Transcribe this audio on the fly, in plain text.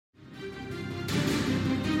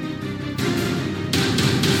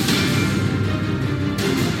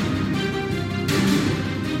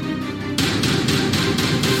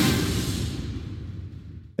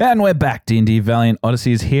And we're back. D&D Valiant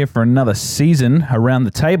Odyssey is here for another season around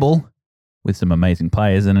the table with some amazing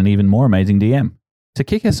players and an even more amazing DM. To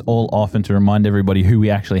kick us all off and to remind everybody who we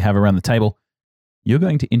actually have around the table, you're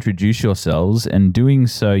going to introduce yourselves, and doing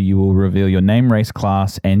so, you will reveal your name, race,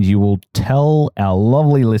 class, and you will tell our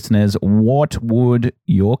lovely listeners what would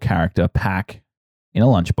your character pack in a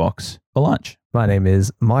lunchbox for lunch. My name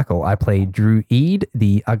is Michael. I play Druid,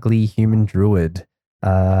 the ugly human druid.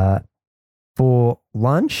 For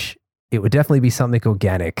lunch, it would definitely be something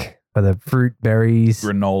organic. For the fruit, berries,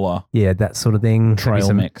 Granola. Yeah, that sort of thing. Trail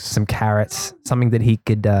Maybe mix. Some carrots, something that he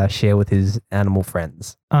could share with his animal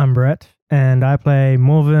friends. I'm Brett, and I play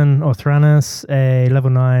Morven Orthranus, a level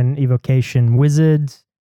 9 evocation wizard,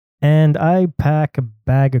 and I pack a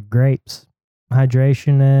bag of grapes,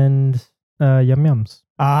 hydration, and yum-yums.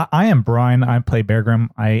 I am Brian. I play Beargrim.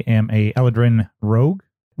 I am a Eladrin rogue.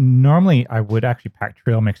 Normally, I would actually pack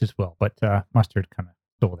trail mix as well, but Mustard kind of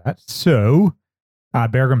stole that. So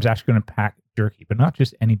Beargrim's actually going to pack jerky, but not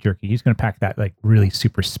just any jerky. He's going to pack that like really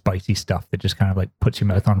super spicy stuff that just kind of like puts your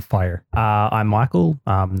mouth on fire. I'm Michael.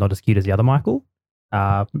 Not as cute as the other Michael.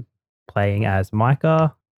 Playing as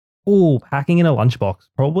Micah. Oh, packing in a lunchbox.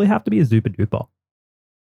 Probably have to be a Zupa Duper.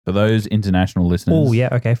 For those international listeners. Oh, yeah.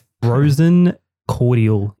 Okay. Frozen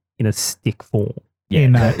cordial in a stick form.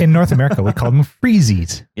 Yeah. In North America, we call them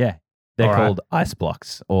freezies. Yeah. They're All called ice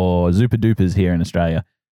blocks or Zupa Dupas here in Australia.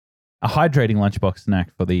 A hydrating lunchbox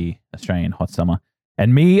snack for the Australian hot summer.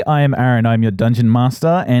 And me, I am Aaron. I'm your dungeon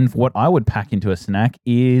master. And what I would pack into a snack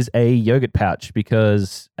is a yogurt pouch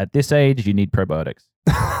because at this age, you need probiotics.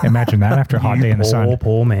 Imagine that after a hot day in the sun.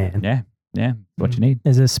 Poor man. Yeah. What you need.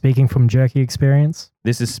 Is this speaking from jerky experience?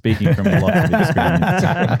 This is speaking from a lot of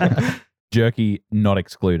experience. Jerky not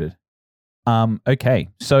excluded. Okay.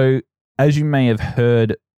 So as you may have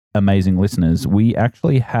heard, amazing listeners, we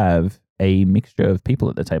actually have a mixture of people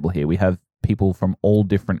at the table here. We have people from all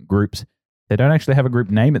different groups. They don't actually have a group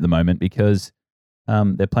name at the moment because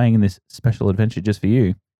they're playing in this special adventure just for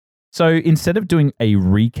you. So instead of doing a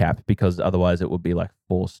recap, because otherwise it would be like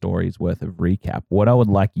 4 stories worth of recap, what I would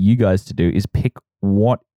like you guys to do is pick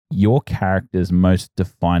what your character's most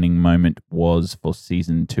defining moment was for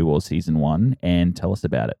season 2 or season 1 and tell us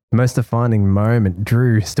about it. Most defining moment,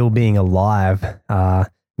 Drew still being alive.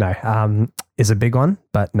 Is a big one,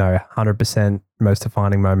 but no, 100% most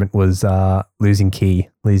defining moment was losing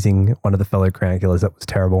one of the fellow crown killers. That was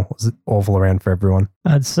terrible. It was awful around for everyone.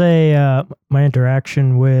 I'd say my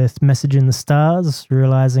interaction with Message in the Stars,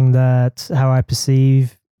 realizing that how I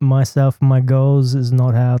perceive myself and my goals is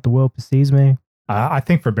not how the world perceives me. I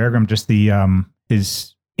think for Beargrim, just the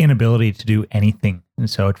his inability to do anything. And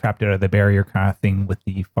so trapped out of the barrier kind of thing with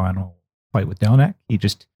the final fight with Delnak.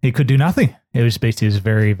 He could do nothing. It was basically his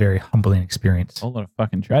very, very humbling experience. A lot of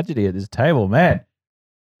fucking tragedy at this table, man.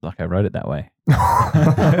 Like I wrote it that way.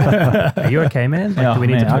 Are you okay, man? Like, do we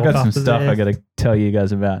need to talk I got some after stuff this? I got to tell you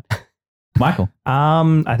guys about. Michael.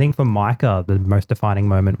 I think for Micah, the most defining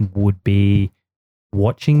moment would be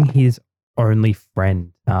watching his only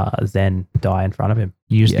friend, Zen, die in front of him.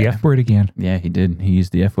 He used the F word again. Yeah, he did. He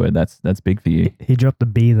used the F word. That's big for you. He dropped the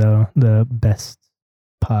B though, the best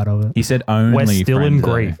part of it. He said only We're still friend, in though.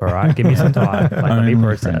 grief, all right? Give me some time. Like, let me Only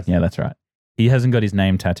process. friend. Yeah, that's right. He hasn't got his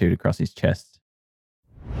name tattooed across his chest.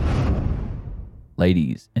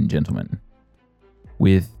 Ladies and gentlemen,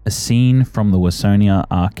 with a scene from the Wasonia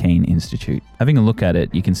Arcane Institute. Having a look at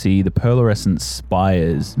it, you can see the pearlescent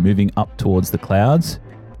spires moving up towards the clouds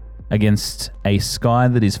against a sky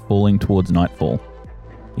that is falling towards nightfall.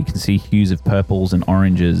 You can see hues of purples and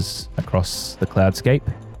oranges across the cloudscape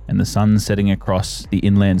and the sun setting across the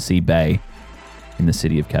inland sea bay in the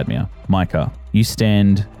city of Cadmia. Micah, you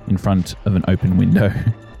stand in front of an open window.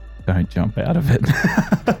 Don't jump out of it.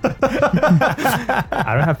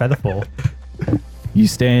 I don't have Featherfall. You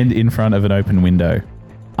stand in front of an open window,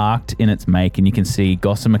 arced in its make, and you can see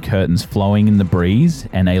gossamer curtains flowing in the breeze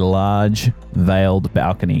and a large veiled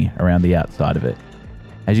balcony around the outside of it.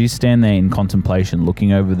 As you stand there in contemplation,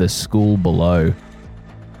 looking over the school below,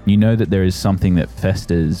 you know that there is something that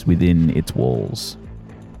festers within its walls.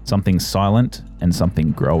 Something silent and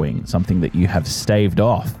something growing, something that you have staved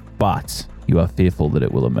off, but you are fearful that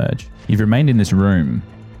it will emerge. You've remained in this room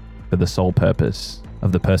for the sole purpose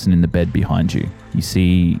of the person in the bed behind you. You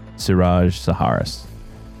see Siraj Saharis,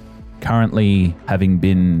 currently having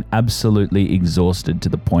been absolutely exhausted to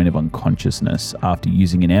the point of unconsciousness after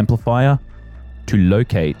using an amplifier to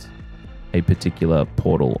locate a particular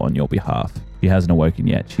portal on your behalf. She hasn't awoken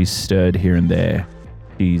yet. She's stirred here and there.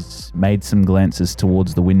 She's made some glances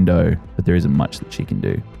towards the window, but there isn't much that she can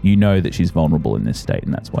do. You know that she's vulnerable in this state,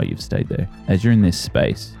 and that's why you've stayed there. As you're in this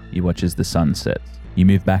space, you watch as the sun sets You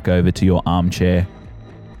move back over to your armchair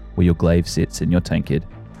where your glaive sits in your tankard.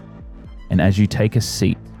 And as you take a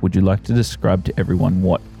seat, would you like to describe to everyone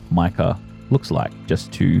what Micah looks like,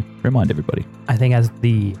 just to remind everybody? I think as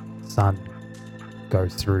the sun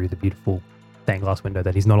goes through the beautiful stained glass window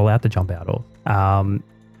that he's not allowed to jump out of,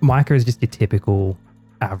 Micah is just your typical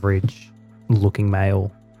average looking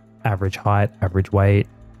male, average height, average weight,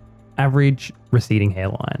 average receding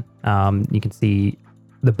hairline. You can see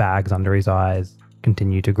the bags under his eyes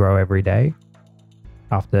continue to grow every day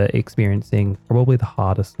after experiencing probably the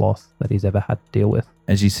hardest loss that he's ever had to deal with.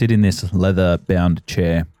 As you sit in this leather-bound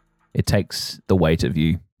chair, it takes the weight of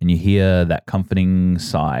you, and you hear that comforting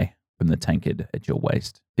sigh from the tankard at your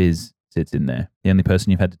waist. Fizz sits in there, the only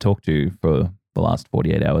person you've had to talk to for the last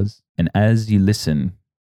 48 hours. And as you listen,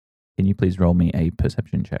 can you please roll me a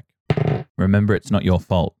perception check? Remember, it's not your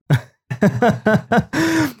fault.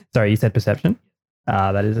 Sorry, you said perception?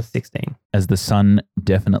 That is a 16. As the sun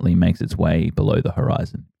definitely makes its way below the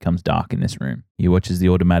horizon, it becomes dark in this room. You watch as the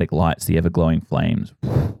automatic lights, the ever-glowing flames,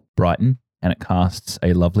 brighten, and it casts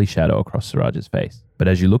a lovely shadow across Siraj's face. But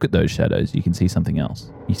as you look at those shadows, you can see something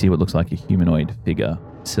else. You see what looks like a humanoid figure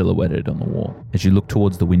silhouetted on the wall. As you look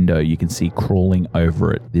towards the window, you can see crawling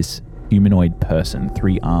over it this humanoid person,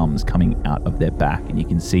 3 arms coming out of their back, and you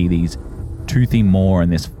can see these toothy maw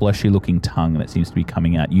and this fleshy-looking tongue that seems to be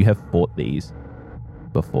coming out. You have fought these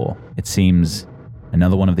before. It seems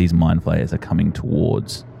another one of these mind flayers are coming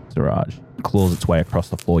towards Siraj. It claws its way across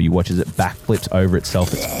the floor. You watch as it backflips over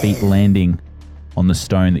itself, its feet landing on the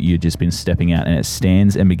stone that you've just been stepping out, and it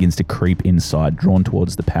stands and begins to creep inside, drawn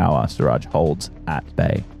towards the power Siraj holds at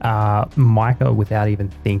bay. Micah, without even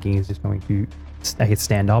thinking, is just going to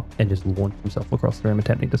stand up and just launch himself across the room,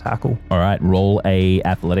 attempting to tackle. All right, roll a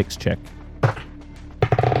athletics check.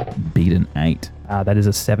 Beat an 8. That is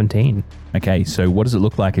a 17. Okay, so what does it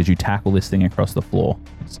look like as you tackle this thing across the floor?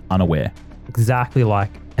 It's unaware. Exactly like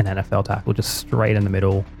an NFL tackle, just straight in the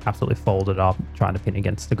middle, absolutely folded up, trying to pin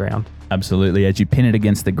against the ground. Absolutely. As you pin it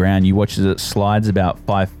against the ground, you watch as it slides about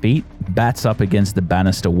 5 feet, bats up against the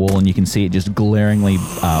banister wall, and you can see it just glaringly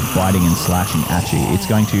biting and slashing at you. It's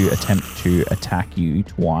going to attempt to attack you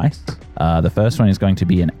twice. The first one is going to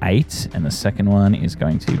be an 8, and the second one is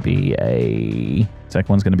going to be a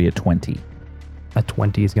 20. A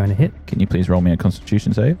 20 is going to hit. Can you please roll me a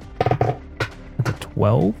Constitution save? That's a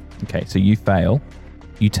 12. Okay, so you fail.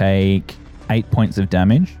 You take 8 points of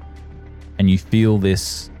damage, and you feel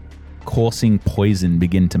this coursing poison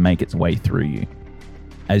begin to make its way through you.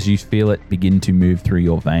 As you feel it begin to move through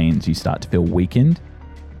your veins, you start to feel weakened,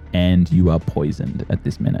 and you are poisoned at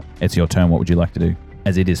this minute. It's your turn. What would you like to do?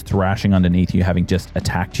 As it is thrashing underneath you, having just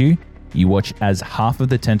attacked you, you watch as half of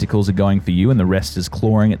the tentacles are going for you, and the rest is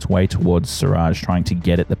clawing its way towards Siraj, trying to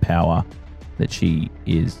get at the power that she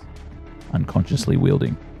is unconsciously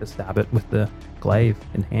wielding. To stab it with the glaive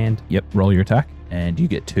in hand. Yep, roll your attack, and you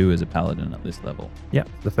get 2 as a paladin at this level. Yep,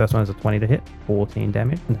 the first one is a 20 to hit, 14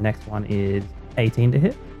 damage, and the next one is 18 to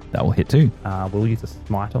hit. That will hit too. We'll use a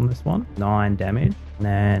smite on this one, 9 damage, and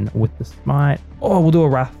then with the smite, we'll do a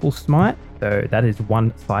wrathful smite. So that is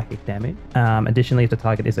 1 psychic damage. Additionally, if the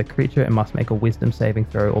target is a creature, it must make a wisdom saving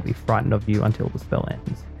throw or be frightened of you until the spell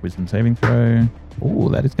ends. Wisdom saving throw. Oh,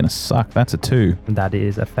 that is going to suck. That's a 2. And that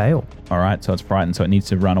is a fail. All right, so it's frightened, so it needs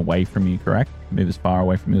to run away from you, correct? Move as far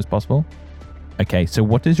away from you as possible. Okay, so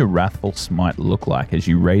what does your wrathful smite look like as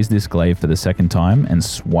you raise this glaive for the second time and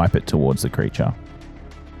swipe it towards the creature?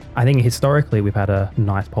 I think historically we've had a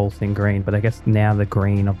nice pulsing green, but I guess now the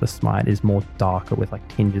green of the smite is more darker with like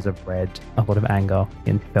tinges of red, a lot of anger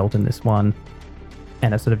felt in this one.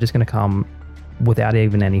 And it's sort of just going to come without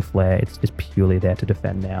even any flair. It's just purely there to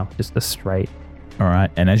defend now, just the straight. All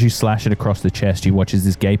right, and as you slash it across the chest, you watch as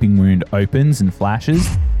this gaping wound opens and flashes,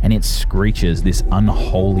 and it screeches this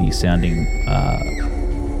unholy sounding,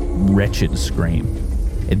 wretched scream.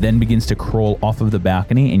 It then begins to crawl off of the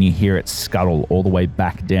balcony, and you hear it scuttle all the way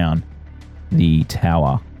back down the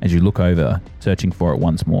tower. As you look over, searching for it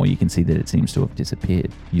once more, you can see that it seems to have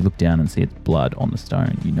disappeared. You look down and see its blood on the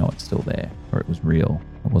stone. You know it's still there, or it was real.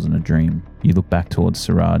 It wasn't a dream. You look back towards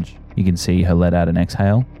Siraj. You can see her let out an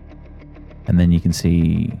exhale, and then you can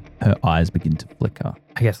see her eyes begin to flicker.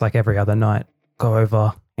 I guess like every other night, go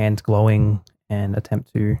over, hands glowing, and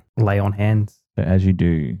attempt to lay on hands. So as you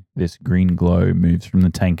do, this green glow moves from the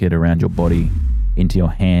tankard around your body into your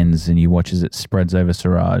hands, and you watch as it spreads over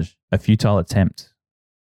Siraj. A futile attempt,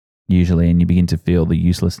 usually, and you begin to feel the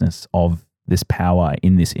uselessness of this power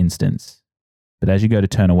in this instance. But as you go to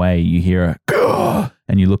turn away, you hear a "Gah!"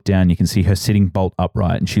 and you look down, you can see her sitting bolt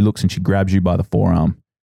upright, and she looks and she grabs you by the forearm.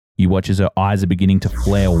 You watch as her eyes are beginning to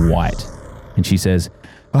flare white, and she says,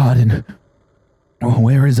 "Arden, Oh,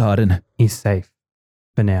 where is Arden? He's safe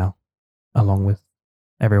for now, along with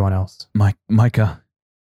everyone else. Micah,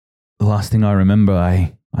 the last thing I remember,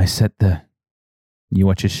 I set the... You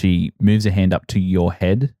watch as she moves her hand up to your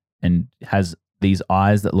head and has these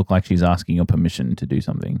eyes that look like she's asking your permission to do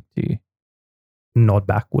something to you. Nod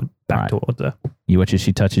back Right. towards her. You watch as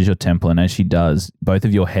she touches your temple, and as she does, both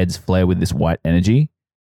of your heads flare with this white energy.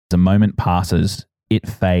 As a moment passes, it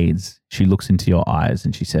fades. She looks into your eyes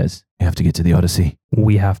and she says, "You have to get to the Odyssey."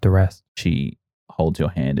 We have to rest. She holds your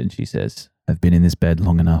hand and she says, "I've been in this bed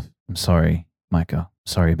long enough. I'm sorry, Micah.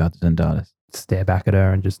 Sorry about the Zendatas." Stare back at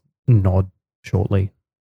her and just nod shortly.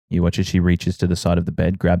 You watch as she reaches to the side of the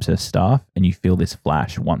bed, grabs her staff, and you feel this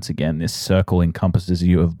flash once again. This circle encompasses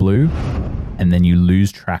you of blue, and then you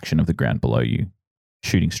lose traction of the ground below you,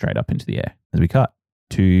 shooting straight up into the air. As we cut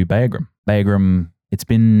to Beagram. Beagram, it's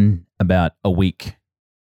been about a week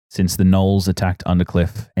since the gnolls attacked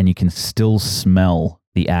Undercliff, and you can still smell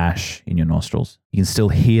the ash in your nostrils. You can still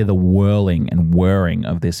hear the whirling and whirring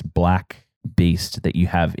of this black beast that you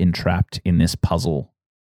have entrapped in this puzzle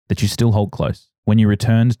that you still hold close. When you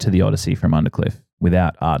returned to the Odyssey from Undercliff,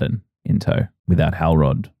 without Arden in tow, without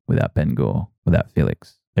Halrod, without Ben-Gur, without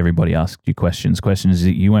Felix, everybody asked you questions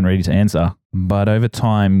that you weren't ready to answer. But over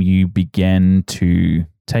time, you began to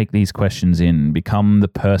take these questions in, become the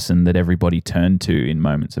person that everybody turned to in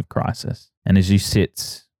moments of crisis. And as you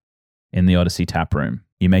sit in the Odyssey tap room,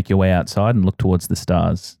 you make your way outside and look towards the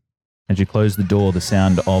stars. As you close the door, the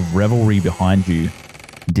sound of revelry behind you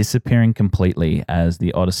disappearing completely as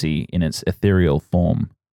the Odyssey in its ethereal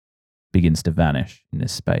form begins to vanish in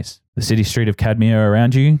this space. The city street of Cadmia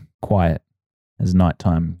around you, quiet, as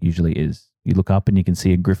nighttime usually is. You look up and you can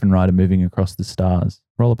see a griffin rider moving across the stars.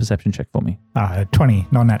 Roll a perception check for me. 20,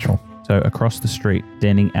 non-natural. So across the street,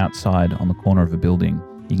 standing outside on the corner of a building,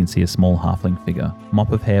 you can see a small halfling figure.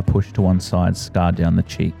 Mop of hair pushed to one side, scarred down the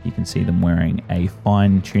cheek. You can see them wearing a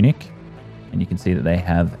fine tunic, and you can see that they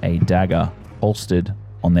have a dagger holstered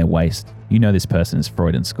on their waist. You know this person is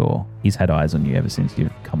Freudenskor. He's had eyes on you ever since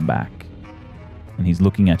you've come back. And he's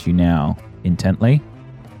looking at you now intently,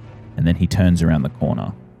 and then he turns around the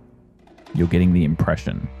corner. You're getting the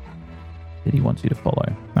impression that he wants you to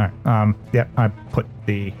follow. All right. I put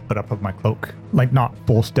up of my cloak, like not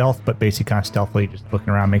full stealth, but basically kind of stealthily, just looking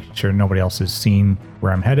around, making sure nobody else has seen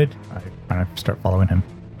where I'm headed. I kind of start following him.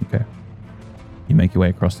 Okay. You make your way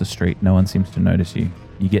across the street. No one seems to notice you.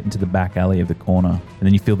 You get into the back alley of the corner, and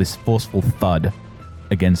then you feel this forceful thud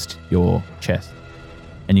against your chest.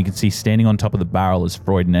 And you can see standing on top of the barrel is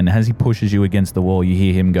Freuden, and as he pushes you against the wall, you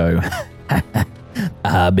hear him go,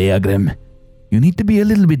 Beagrim, you need to be a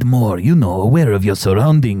little bit more, aware of your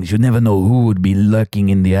surroundings. You never know who would be lurking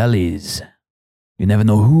in the alleys. You never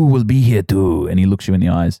know who will be here to," and he looks you in the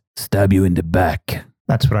eyes, "stab you in the back."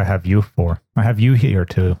 That's what I have you for. I have you here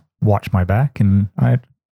to watch my back, and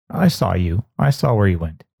I saw you. I saw where you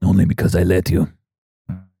went. Only because I let you.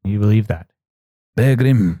 You believe that?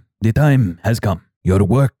 Beagrim, the time has come. Your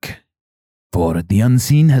work for the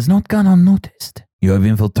unseen has not gone unnoticed. You have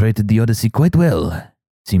infiltrated the Odyssey quite well.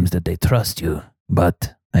 Seems that they trust you.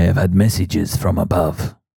 But I have had messages from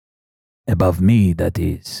above. Above me, that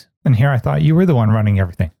is. And here I thought you were the one running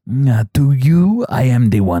everything. To you, I am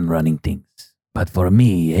the one running things. But for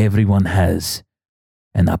me, everyone has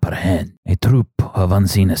an upper hand. A troop of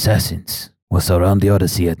unseen assassins was around the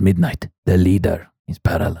Odyssey at midnight. The leader is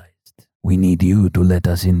paralyzed. We need you to let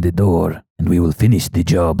us in the door, and we will finish the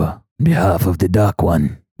job on behalf of the Dark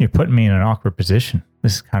One. You're putting me in an awkward position.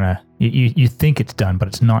 This is kind of... You think it's done, but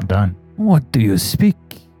it's not done. What do you speak,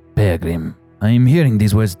 Peregrim? I am hearing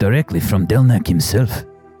these words directly from Delnak himself.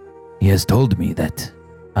 He has told me that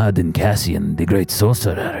Arden Cassian, the great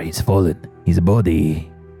sorcerer, is fallen. His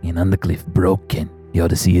body in Undercliff broken. The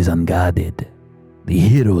Odyssey is unguarded. The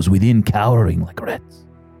heroes within cowering like rats.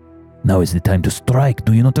 Now is the time to strike,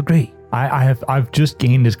 do you not agree? I've just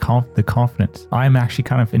gained the confidence. I'm actually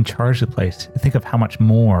kind of in charge of the place. Think of how much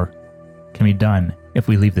more can be done if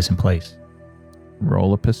we leave this in place.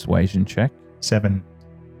 Roll a persuasion check. 7.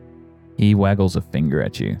 He waggles a finger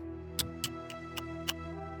at you.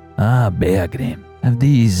 Beagrim, have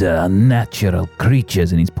these unnatural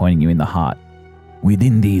creatures, and he's pointing you in the heart,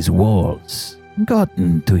 within these walls,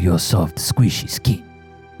 gotten to your soft, squishy skin?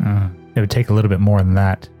 It would take a little bit more than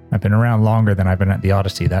that. I've been around longer than I've been at the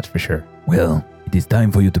Odyssey, that's for sure. Well, it is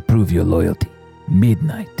time for you to prove your loyalty.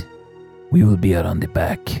 Midnight. We will be around the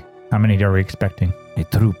back. How many are we expecting? A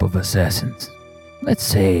troop of assassins. Let's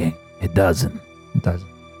say a dozen. A dozen.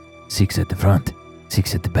 6 at the front,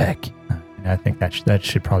 6 at the back. And I think that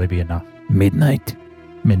should probably be enough. Midnight.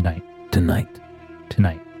 Midnight. Tonight.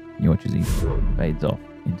 Tonight. You watch as he fades off.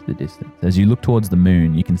 into the distance. As you look towards the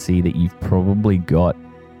moon, you can see that you've probably got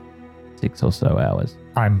 6 or so hours.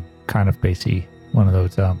 I'm kind of basically one of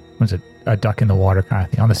those, a duck in the water kind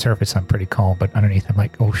of thing. On the surface, I'm pretty calm, but underneath, I'm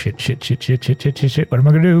like, oh shit. What am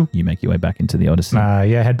I going to do? You make your way back into the Odyssey.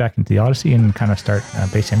 Head back into the Odyssey and kind of start,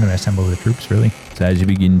 basically, I'm going to assemble the troops, really. So as you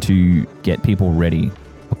begin to get people ready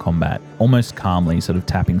for combat, almost calmly, sort of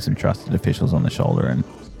tapping some trusted officials on the shoulder and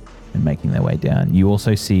making their way down, you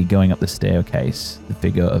also see going up the staircase the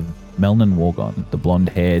figure of Melnan Wargon, the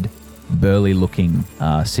blonde-haired, burly-looking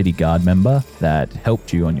city guard member that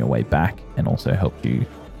helped you on your way back and also helped you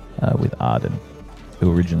with Arden,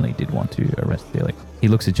 who originally did want to arrest Felix. He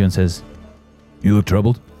looks at you and says, "You look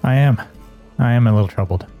troubled." I am a little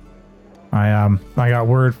troubled. I got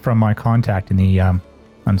word from my contact in the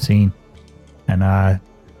Unseen, and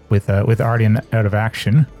with Arden out of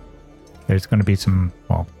action, there's going to be some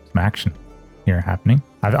action here happening.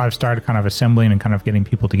 I've started kind of assembling and kind of getting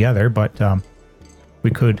people together, but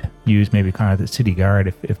we could use maybe kind of the city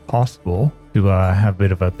guard if possible to have a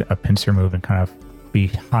bit of a pincer move and kind of be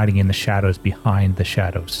hiding in the shadows behind the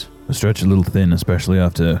shadows. I stretch a little thin, especially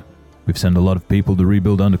after we've sent a lot of people to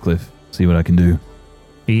rebuild Undercliff. See what I can do.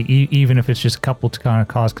 Even if it's just a couple to kind of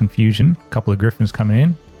cause confusion, a couple of griffins coming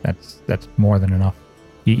in, that's more than enough.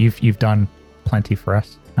 You've done plenty for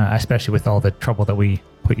us, especially with all the trouble that we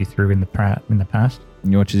put you through in the past.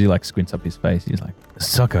 And you watch as he like squints up his face. He's like,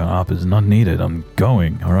 "Sucker up is not needed. I'm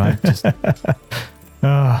going. All right." Just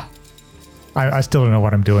I still don't know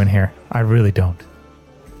what I'm doing here. I really don't.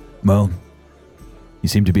 Well, you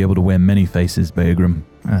seem to be able to wear many faces, Beagram.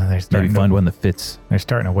 Maybe find one that fits. They're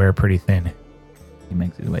starting to wear pretty thin. He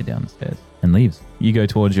makes his way down the stairs and leaves. You go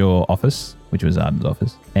towards your office, which was Arden's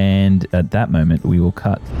office, and at that moment we will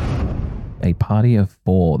cut a party of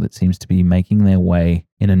 4 that seems to be making their way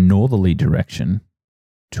in a northerly direction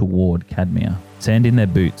toward Cadmia. Sand in their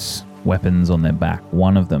boots, weapons on their back,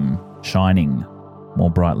 one of them shining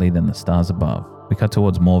more brightly than the stars above. We cut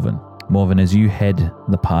towards Morven. Morven, as you head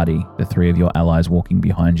the party, the 3 of your allies walking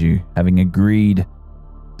behind you, having agreed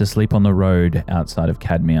to sleep on the road outside of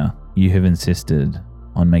Cadmia, you have insisted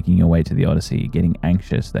on making your way to the Odyssey, getting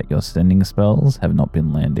anxious that your sending spells have not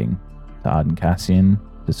been landing to Arden Cassian,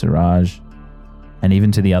 to Siraj, and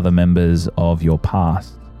even to the other members of your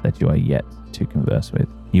past that you are yet to converse with.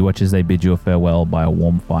 You watch as they bid you a farewell by a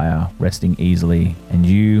warm fire, resting easily, and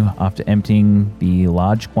you, after emptying the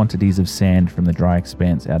large quantities of sand from the dry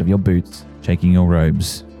expanse out of your boots, shaking your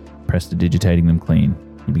robes, prestidigitating them clean,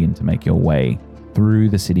 you begin to make your way through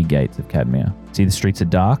the city gates of Cadmia. See, the streets are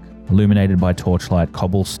dark, illuminated by torchlight,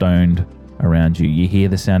 cobblestoned around you. You hear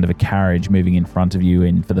the sound of a carriage moving in front of you,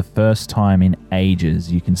 and for the first time in ages,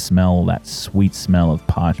 you can smell that sweet smell of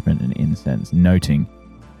parchment and incense, noting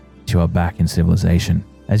that you are back in civilization.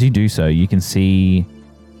 As you do so, you can see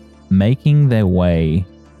making their way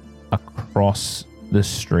across the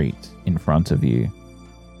street in front of you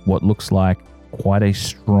what looks like quite a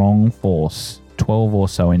strong force, 12 or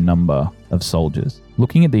so in number, of soldiers.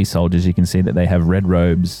 Looking at these soldiers, you can see that they have red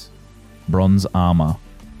robes, bronze armor,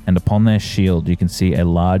 and upon their shield you can see a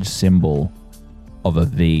large symbol of a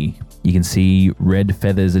V. You can see red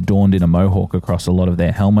feathers adorned in a mohawk across a lot of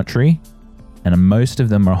their helmetry, and most of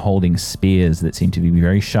them are holding spears that seem to be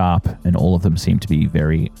very sharp, and all of them seem to be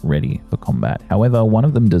very ready for combat. However, one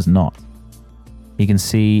of them does not. You can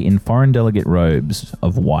see in foreign delegate robes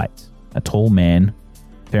of white, a tall man,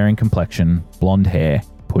 fair in complexion, blonde hair,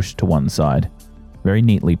 pushed to one side, very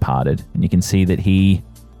neatly parted, and you can see that he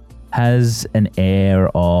has an air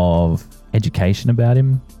of education about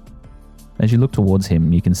him. As you look towards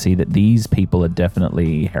him, you can see that these people are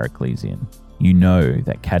definitely Heraclesian. You know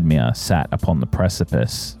that Cadmia sat upon the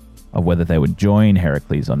precipice of whether they would join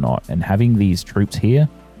Heracles or not, and having these troops here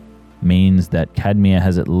means that Cadmia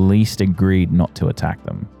has at least agreed not to attack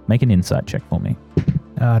them. Make an insight check for me.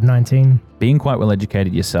 19. Being quite well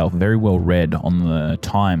educated yourself, very well read on the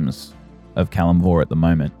times of Kalimvor at the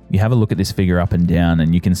moment, you have a look at this figure up and down,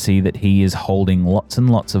 and you can see that he is holding lots and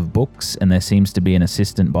lots of books, and there seems to be an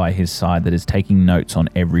assistant by his side that is taking notes on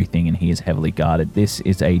everything, and he is heavily guarded. This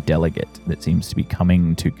is a delegate that seems to be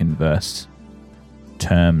coming to converse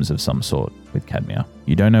terms of some sort with Cadmia.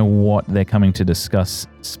 You don't know what they're coming to discuss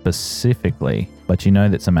specifically, but you know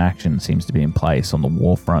that some action seems to be in place on the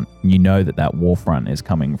war front. You know that that war front is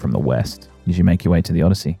coming from the west as you make your way to the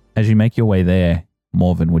Odyssey. As you make your way there,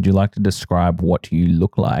 Morven, would you like to describe what you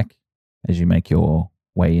look like as you make your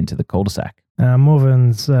way into the cul-de-sac?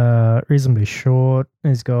 Morven's reasonably short.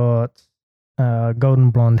 He's got golden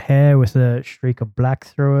blonde hair with a streak of black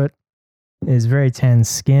through it. His very tan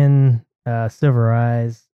skin, silver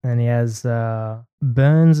eyes, and he has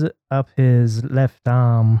burns up his left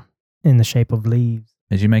arm in the shape of leaves.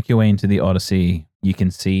 As you make your way into the Odyssey, you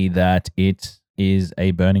can see that it is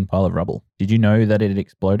a burning pile of rubble. Did you know that it had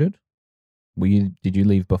exploded? Did you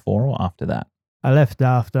leave before or after that? I left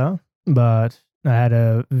after, but I had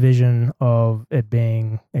a vision of it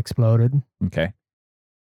being exploded. Okay.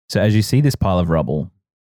 So as you see this pile of rubble,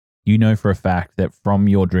 you know for a fact that from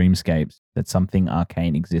your dreamscapes that something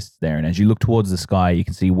arcane exists there. And as you look towards the sky, you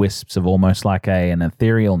can see wisps of almost like an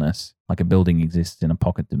etherealness, like a building exists in a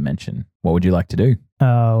pocket dimension. What would you like to do?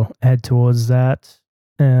 I'll head towards that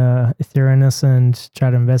etherealness and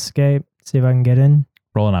try to investigate, see if I can get in.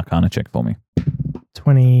 Roll an Arcana check for me.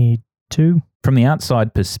 22. From the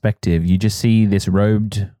outside perspective, you just see this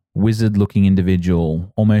robed, wizard-looking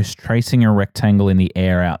individual almost tracing a rectangle in the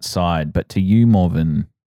air outside. But to you, Morven,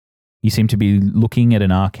 you seem to be looking at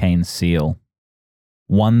an arcane seal,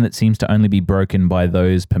 one that seems to only be broken by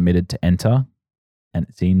those permitted to enter. And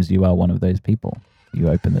it seems you are one of those people. You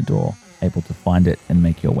open the door, able to find it and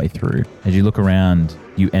make your way through. As you look around,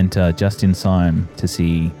 you enter just in time to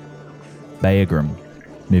see Beagram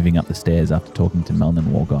moving up the stairs after talking to Melnin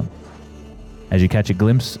Wargon. As you catch a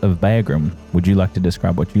glimpse of Beagram, would you like to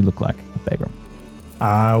describe what you look like, Beagram?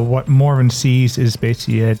 What Morven sees is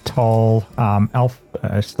basically a tall elf,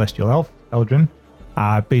 celestial elf, Eldrin.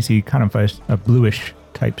 Basically kind of a bluish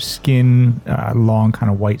type skin, long kind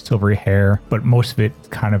of white silvery hair, but most of it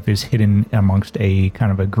kind of is hidden amongst a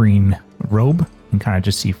kind of a green robe, and kind of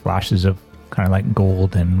just see flashes of kind of like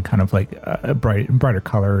gold and kind of like a brighter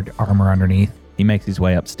colored armor underneath. He makes his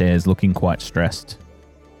way upstairs looking quite stressed.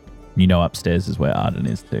 You know upstairs is where Arden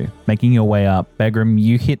is too. Making your way up, Begram,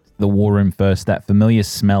 you hit the war room first. That familiar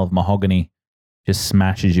smell of mahogany just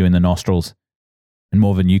smashes you in the nostrils. And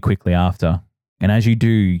Morven, you quickly after. And as you do,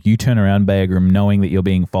 you turn around, Begram, knowing that you're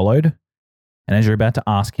being followed. And as you're about to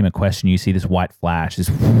ask him a question, you see this white flash, this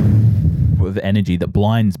of energy that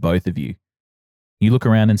blinds both of you. You look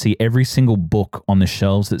around and see every single book on the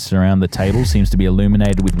shelves that surround the table seems to be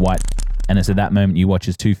illuminated with white. And it's at that moment you watch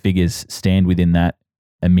as two figures stand within that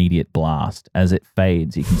immediate blast. As it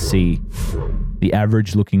fades, you can see the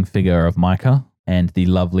average-looking figure of Micah and the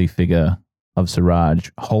lovely figure of Siraj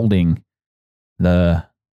holding the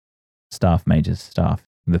staff mage's staff.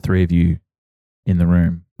 The three of you in the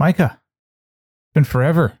room. Micah, it's been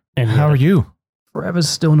forever. And how are you? Forever's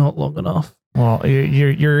still not long enough. Well,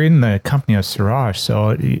 you're in the company of Siraj, so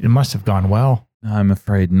it must have gone well. I'm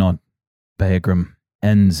afraid not, Beagram.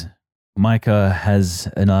 And Micah has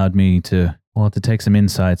allowed me to take some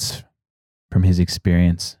insights from his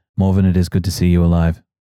experience. Morven, it is good to see you alive.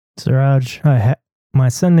 Siraj, my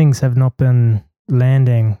sendings have not been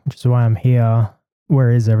landing, which is why I'm here.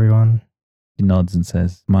 Where is everyone? He nods and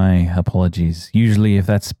says, my apologies. Usually if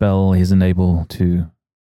that spell isn't able to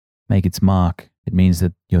make its mark, it means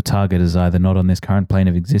that your target is either not on this current plane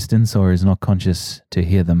of existence or is not conscious to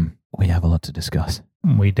hear them. We have a lot to discuss.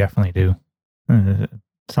 We definitely do.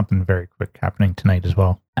 Something very quick happening tonight as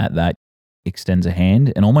well. At that, extends a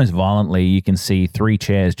hand, and almost violently you can see three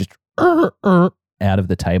chairs just out of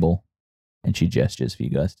the table, and she gestures for you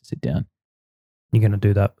guys to sit down. You going to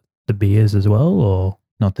do that with the beers as well, or?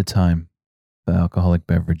 Not the time for alcoholic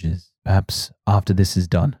beverages. Perhaps after this is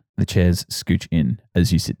done. The chairs scooch in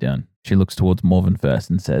as you sit down. She looks towards Morven first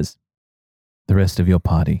and says, the rest of your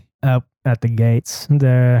party. Up at the gates.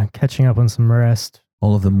 They're catching up on some rest.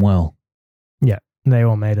 All of them well? Yeah, they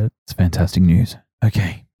all made it. It's fantastic news.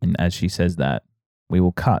 Okay. And as she says that, we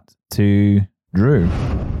will cut to Drew.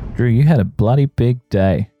 Drew, you had a bloody big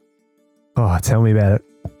day. Oh, tell me about it.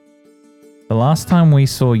 The last time we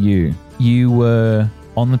saw you, you were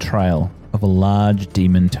on the trail of a large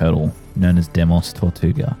demon turtle known as Demos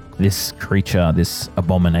Tortuga. This creature, this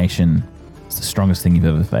abomination, is the strongest thing you've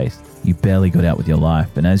ever faced. You barely got out with your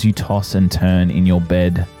life, and as you toss and turn in your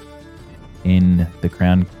bed in the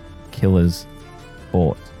Crown Killer's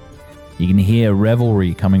fort, you can hear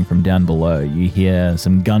revelry coming from down below. You hear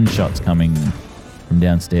some gunshots coming from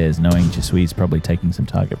downstairs, knowing Jesui's probably taking some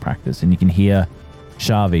target practice, and you can hear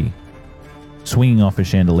Shavi swinging off a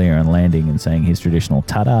chandelier and landing and saying his traditional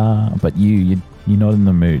ta-da, but you're not in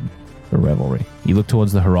the mood for revelry. You look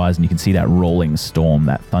towards the horizon, you can see that rolling storm,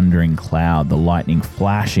 that thundering cloud, the lightning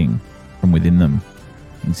flashing from within them.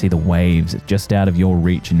 You can see the waves just out of your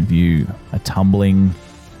reach and view are tumbling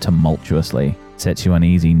tumultuously. It sets you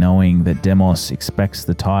uneasy knowing that Demos expects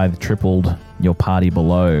the tithe tripled, your party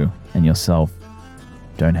below and yourself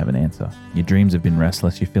don't have an answer. Your dreams have been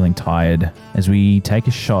restless, you're feeling tired. As we take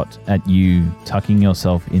a shot at you tucking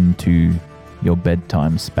yourself into your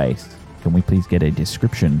bedtime space, can we please get a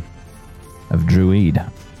description of Druid?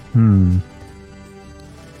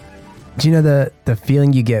 Do you know the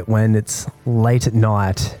feeling you get when it's late at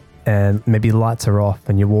night and maybe the lights are off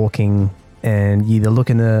and you're walking and you either look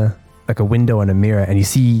in a window and a mirror and you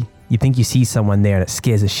think you see someone there and it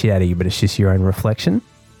scares the shit out of you, but it's just your own reflection?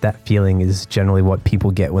 That feeling is generally what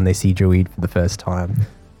people get when they see Druid for the first time.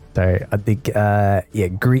 So I think, a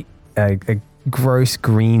gross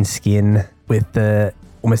green skin with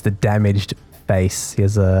almost a damaged face. He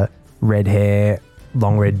has a red hair,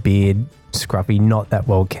 long red beard, scruffy, not that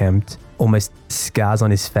well kempt, almost scars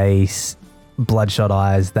on his face, bloodshot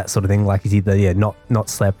eyes, that sort of thing. Like he's either not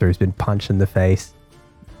slept or he's been punched in the face.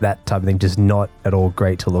 That type of thing, just not at all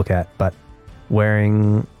great to look at. But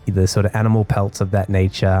wearing either sort of animal pelts of that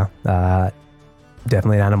nature,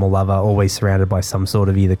 definitely an animal lover, always surrounded by some sort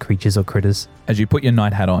of either creatures or critters. As you put your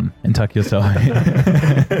night hat on and tuck yourself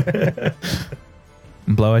in,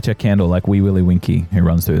 blow out your candle like Wee Willie Winky, who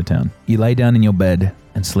runs through the town. You lay down in your bed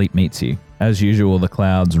and sleep meets you. As usual, the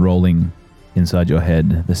clouds rolling inside your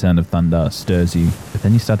head, the sound of thunder stirs you, but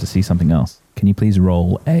then you start to see something else. Can you please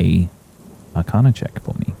roll a Arcana check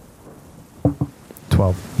for me?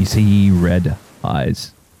 12. You see red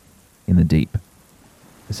eyes in the deep.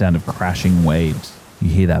 The sound of crashing waves. You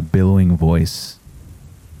hear that billowing voice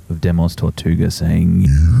of Demos Tortuga saying,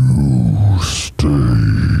 "You stay."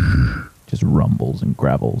 Just rumbles and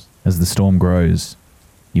gravels. As the storm grows,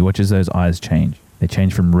 you watch as those eyes change. They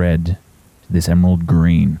change from red to this emerald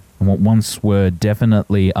green. And what once were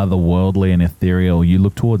definitely otherworldly and ethereal, you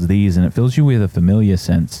look towards these and it fills you with a familiar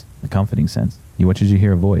sense, a comforting sense. You watch as you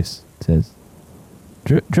hear a voice. It says,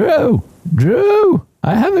 Drew,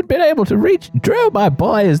 I haven't been able to reach. Drew, my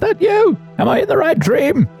boy, is that you? Am I in the right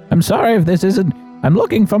dream? I'm sorry if this isn't. I'm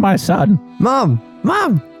looking for my son. Mom,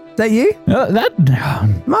 is that you?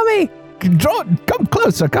 Mommy! Come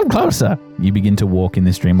closer. You begin to walk in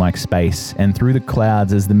this dreamlike space, and through the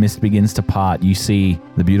clouds, as the mist begins to part, you see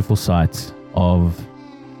the beautiful sights of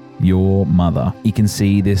your mother. You can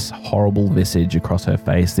see this horrible visage across her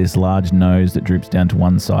face, this large nose that droops down to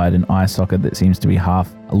one side, an eye socket that seems to be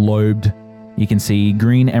half lobed. You can see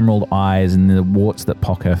green emerald eyes and the warts that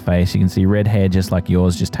pock her face. You can see red hair just like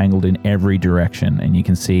yours, just tangled in every direction. And you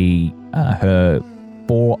can see her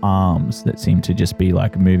 4 arms that seem to just be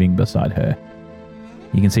like moving beside her.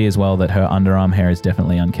 You can see as well that her underarm hair is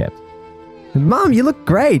definitely unkept. Mom, you look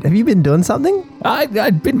great. Have you been doing something?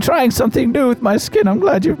 I've been trying something new with my skin. I'm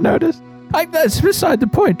glad you've noticed. That's beside the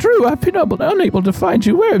point. Drew, I've been unable to find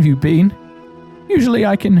you. Where have you been? Usually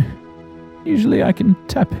I can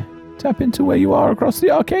tap into where you are across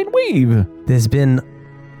the arcane weave. There's been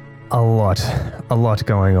a lot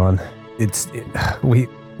going on. We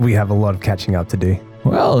have a lot of catching up to do.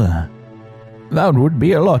 Well, that would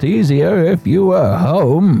be a lot easier if you were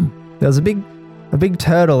home. There was a big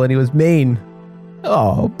turtle and he was mean.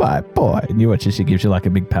 Oh, my boy. And you watch as she gives you like a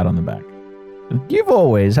big pat on the back. You've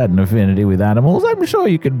always had an affinity with animals. I'm sure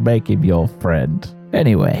you could make him your friend.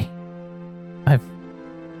 Anyway,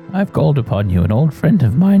 I've called upon you. An old friend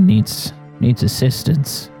of mine needs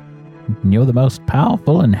assistance. You're the most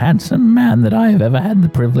powerful and handsome man that I have ever had the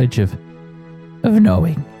privilege of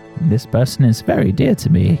knowing. This person is very dear to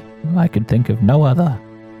me. I could think of no other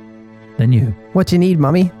than you. What you need,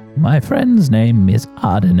 Mummy? My friend's name is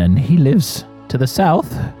Arden, and he lives to the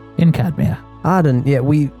south in Cadmia. Arden, yeah,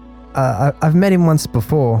 I've met him once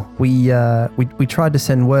before. We tried to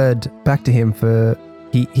send word back to him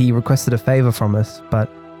he requested a favor from us,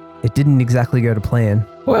 but it didn't exactly go to plan.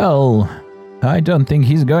 Well, I don't think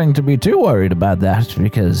he's going to be too worried about that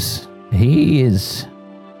because he is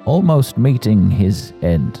almost meeting his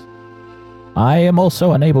end. I am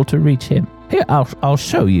also unable to reach him. Here, I'll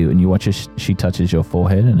show you. And you watch as she touches your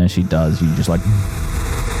forehead, and as she does, you just like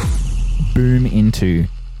boom into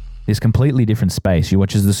this completely different space. You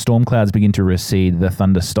watch as the storm clouds begin to recede, the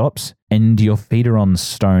thunder stops, and your feet are on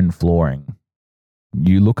stone flooring.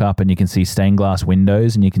 You look up and you can see stained glass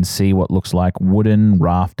windows, and you can see what looks like wooden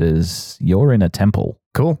rafters. You're in a temple.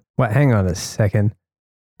 Cool. Wait, hang on a second.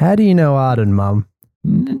 How do you know Arden, Mum?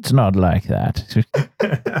 It's not like that.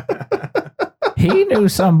 He knew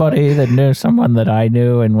somebody that knew someone that I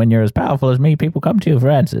knew, and when you're as powerful as me, people come to you for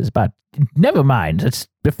answers. But never mind. It's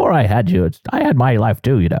before I had you. I had my life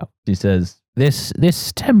too, you know. She says,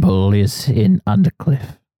 This temple is in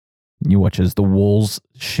Undercliff. You watch as the walls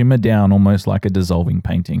shimmer down almost like a dissolving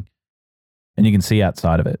painting. And you can see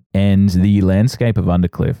outside of it. And the landscape of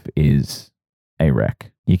Undercliff is a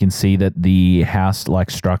wreck. You can see that the house-like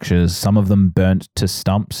structures, some of them burnt to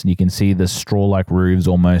stumps. You can see the straw-like roofs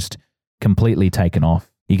almost completely taken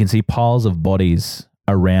off. You can see piles of bodies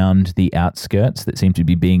around the outskirts that seem to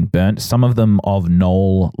be being burnt, some of them of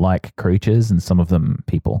gnoll-like creatures and some of them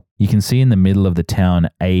people. You can see in the middle of the town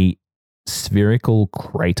a spherical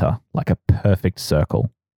crater, like a perfect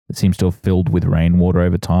circle that seems to have filled with rainwater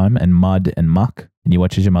over time and mud and muck. And you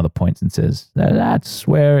watch as your mother points and says, "That's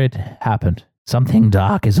where it happened. Something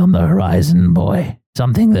dark is on the horizon, boy.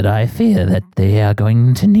 Something that I fear that they are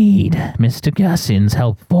going to need Mr. Gassin's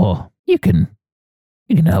help for. You can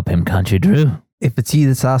help him, can't you, Drew?" If it's you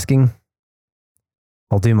that's asking,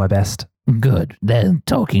 I'll do my best. "Good. They're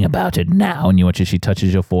talking about it now." And you watch as she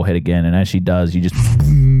touches your forehead again. And as she does, you just...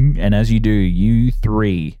 And as you do, you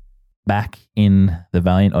three back in the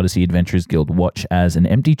Valiant Odyssey Adventurers Guild watch as an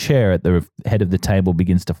empty chair at the head of the table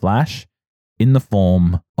begins to flash in the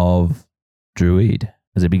form of Druid.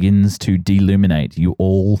 As it begins to deluminate, you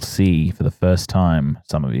all see for the first time,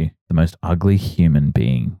 some of you, the most ugly human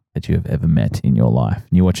being that you have ever met in your life.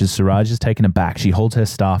 And you watch as Siraj is taken aback. She holds her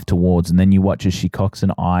staff towards, and then you watch as she cocks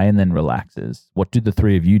an eye and then relaxes. What do the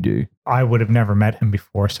three of you do? I would have never met him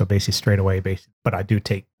before, so basically straight away, but I do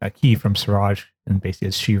take a key from Siraj, and basically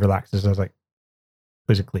as she relaxes, I was like,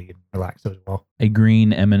 physically relaxed as well. A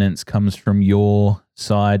green eminence comes from your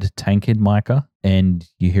side, Tankard Micah, and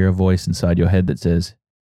you hear a voice inside your head that says,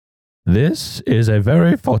 "This is a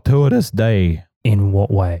very fortuitous day. In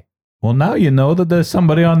what way? Well, now you know that there's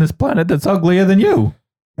somebody on this planet that's uglier than you."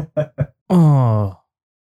 Oh,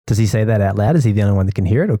 Does he say that out loud? Is he the only one that can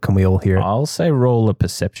hear it, or can we all hear it? I'll say roll a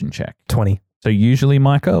perception check. 20. So usually,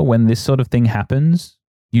 Micah, when this sort of thing happens,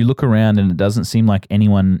 you look around and it doesn't seem like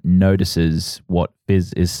anyone notices what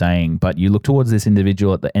Fizz is saying, but you look towards this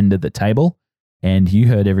individual at the end of the table and you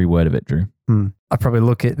heard every word of it, Drew. I probably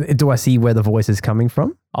look at, do I see where the voice is coming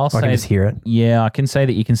from? I'll Or I say, can just hear it. yeah, I can say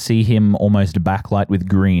that you can see him almost backlight with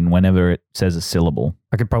green whenever it says a syllable.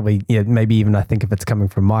 I could probably, maybe even I think if it's coming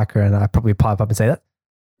from Micah, and I probably pipe up and say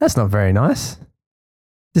that's not very nice.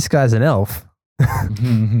 This guy's an elf.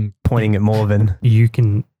 Pointing at Morven. you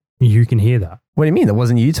can hear that. What do you mean? That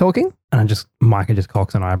wasn't you talking? And Micah just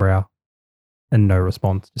cocks an eyebrow and no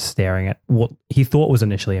response, just staring at what he thought was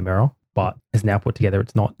initially a mirror, but is now put together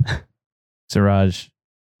it's not. Siraj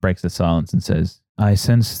breaks the silence and says, "I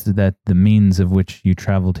sense that the means of which you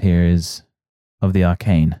traveled here is of the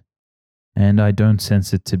arcane, and I don't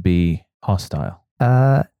sense it to be hostile."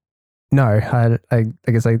 No, I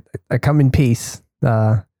guess I come in peace,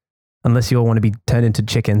 unless you all want to be turned into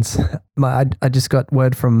chickens. I just got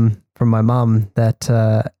word from my mum that,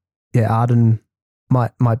 Arden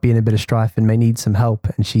might be in a bit of strife and may need some help,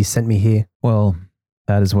 and she sent me here. Well,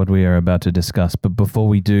 that is what we are about to discuss, but before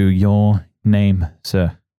we do, your name,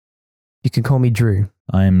 sir? You can call me Drew.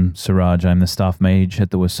 I'm Siraj. I'm the staff mage at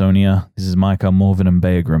the Wasonia. This is Micah, Morven, and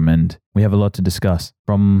Beagram, and we have a lot to discuss.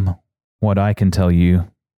 From what I can tell you,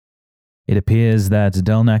 it appears that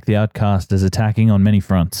Delnak the Outcast is attacking on many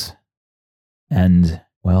fronts. And,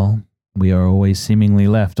 well, we are always seemingly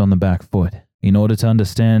left on the back foot. In order to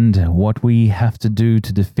understand what we have to do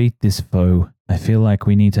to defeat this foe, I feel like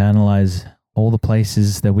we need to analyze all the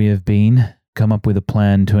places that we have been, come up with a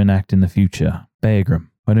plan to enact in the future. Beagram,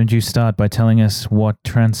 why don't you start by telling us what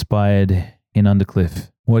transpired in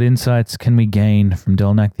Undercliff? What insights can we gain from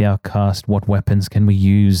Delnak the Outcast? What weapons can we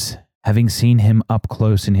use? Having seen him up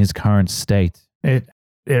close in his current state. It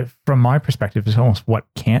from my perspective, is almost what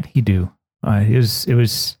can't he do? It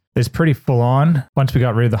was pretty full on. Once we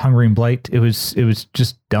got rid of the Hungering Blight, it was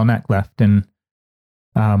just Delnak left, and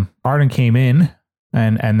Arden came in,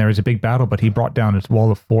 and there was a big battle, but he brought down his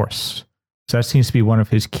wall of force. So that seems to be one of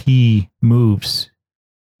his key moves.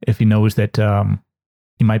 If he knows that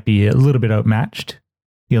he might be a little bit outmatched,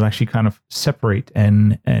 he'll actually kind of separate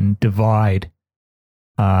and divide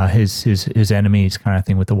his enemies, kind of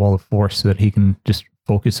thing, with the wall of force, so that he can just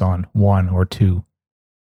focus on one or two.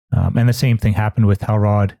 And the same thing happened with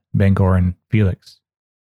Halrod, Bangor, and Felix.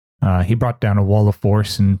 He brought down a wall of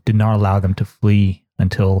force and did not allow them to flee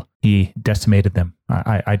until he decimated them.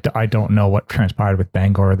 I don't know what transpired with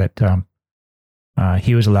Bangor, that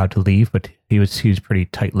he was allowed to leave, but he was pretty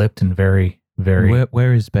tight-lipped and very, very...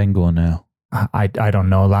 Where is Bangor now? I don't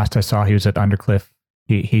know. Last I saw, he was at Undercliff.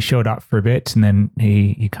 He showed up for a bit, and then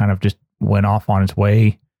he kind of just went off on his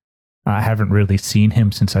way. I haven't really seen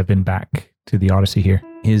him since I've been back to the Odyssey here.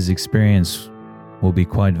 His experience will be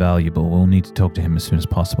quite valuable. We'll need to talk to him as soon as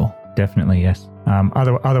possible. Definitely, yes.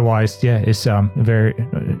 Otherwise, yeah, it's very.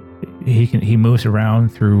 He moves around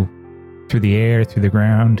through the air, through the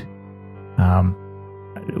ground.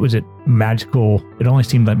 Was it magical? It only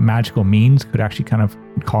seemed that magical means could actually kind of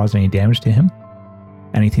cause any damage to him.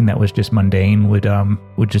 Anything that was just mundane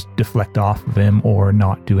would just deflect off of him or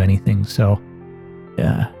not do anything. So,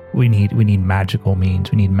 yeah, we need magical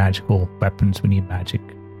means. We need magical weapons. We need magic.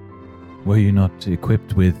 Were you not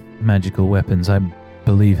equipped with magical weapons? I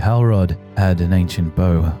believe Halrod had an ancient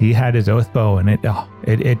bow. He had his oath bow, and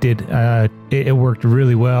it worked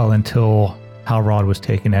really well until Halrod was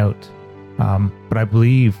taken out. But I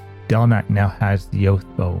believe Delnak now has the oath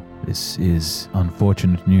bow. This is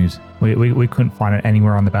unfortunate news. We couldn't find it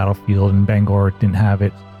anywhere on the battlefield, and Bangor didn't have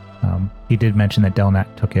it. He did mention that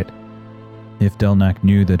Delnak took it. If Delnak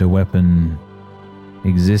knew that a weapon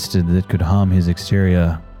existed that could harm his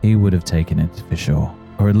exterior, he would have taken it for sure.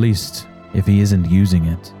 Or at least, if he isn't using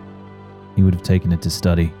it, he would have taken it to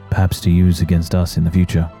study, perhaps to use against us in the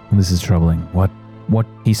future. This is troubling. What?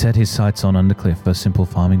 He set his sights on Undercliff, a simple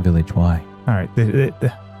farming village. Why? All right,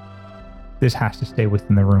 this has to stay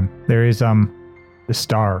within the room. There is the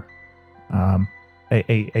star,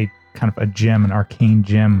 a kind of a gem, an arcane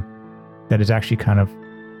gem that is actually kind of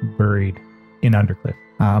buried in Undercliff.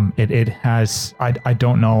 It has. I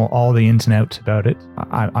don't know all the ins and outs about it.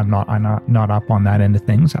 I'm not up on that end of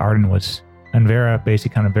things. Arden was, and Vera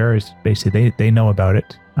basically they know about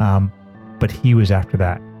it. But he was after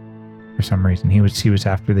that for some reason. He was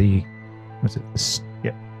after the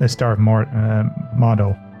Star of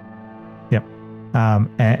Motto. Yep.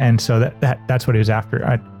 And so that's what he was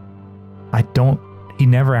after. He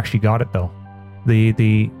never actually got it though.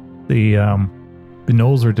 The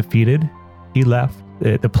Knolls were defeated. He left.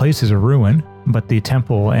 The place is a ruin, but the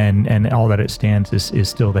temple and all that it stands is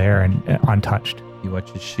still there and untouched. You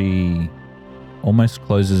watch as she almost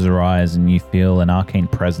closes her eyes and you feel an arcane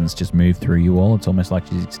presence just move through you all. It's almost like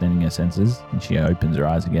she's extending her senses, and she opens her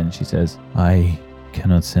eyes again and she says, I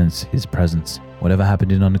cannot sense his presence. Whatever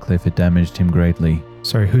happened in Undercliff, it damaged him greatly.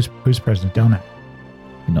 Sorry, who's present? Delnak.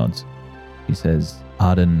 He nods. He says,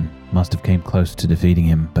 Arden must have came close to defeating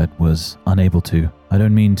him, but was unable to. I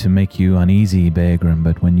don't mean to make you uneasy, Beagrim,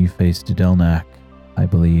 but when you faced Delnak, I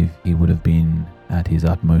believe he would have been at his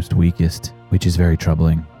utmost weakest, which is very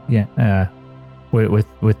troubling. Yeah,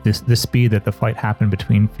 with the speed that the fight happened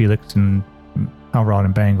between Felix and Halrod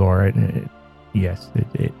and Bangor,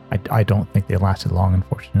 I don't think they lasted long,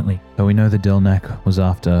 unfortunately. So we know that Delnak was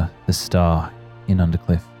after the star in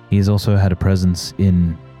Undercliff. He has also had a presence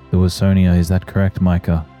in the Wasonia, is that correct,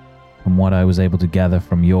 Micah? From what I was able to gather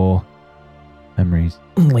from your memories.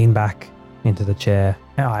 Lean back into the chair,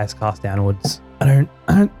 our eyes cast downwards. I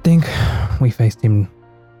don't think we faced him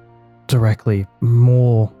directly.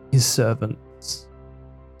 More his servants,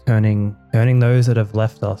 turning those that have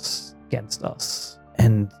left us against us.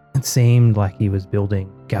 And it seemed like he was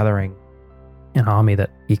gathering an army that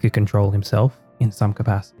he could control himself in some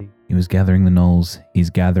capacity. He was gathering the Knolls. He's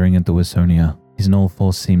gathering at the Wasonia. His Knoll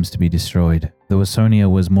force seems to be destroyed. The Wasonia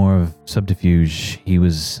was more of subterfuge. He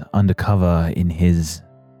was undercover in his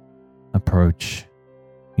approach.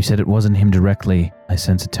 You said it wasn't him directly. I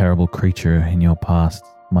sense a terrible creature in your past,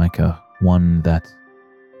 Micah. One that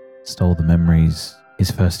stole the memories. His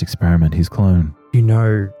first experiment, his clone. You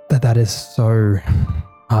know that is so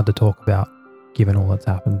hard to talk about, given all that's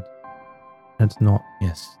happened. It's not.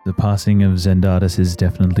 Yes, the passing of Zendatus is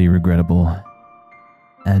definitely regrettable.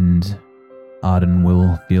 And Arden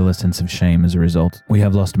will feel a sense of shame as a result. We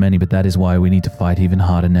have lost many, but that is why we need to fight even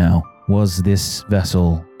harder now. Was this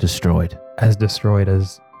vessel destroyed? As destroyed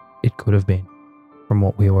as it could have been, from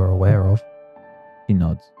what we were aware of. He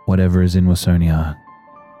nods. Whatever is in Wasonia,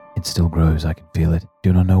 it still grows. I can feel it.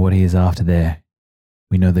 Do not know what he is after there.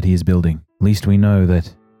 We know that he is building. At least we know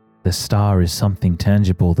that the star is something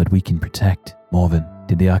tangible that we can protect. Morven,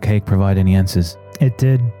 did the Archaic provide any answers? It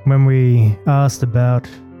did. When we asked about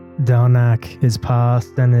Delnak, his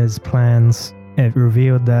past and his plans, it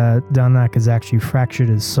revealed that Delnak has actually fractured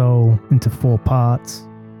his soul into 4 parts.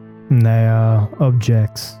 And they are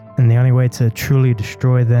objects. And the only way to truly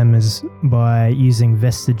destroy them is by using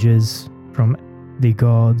vestiges from the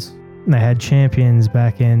gods. They had champions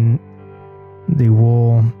back in the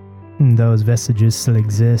war, and those vestiges still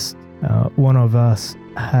exist. One of us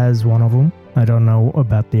has one of them. I don't know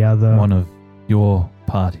about the other. One of your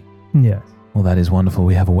party? Yes. Well, that is wonderful.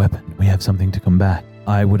 We have a weapon. We have something to combat.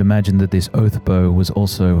 I would imagine that this oath bow was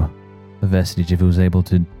also a vestige if it was able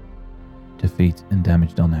to defeat and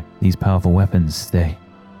damage Delnak. These powerful weapons,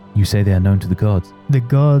 you say they are known to the gods. The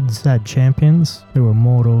gods had champions who were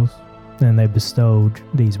mortals, and they bestowed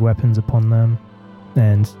these weapons upon them.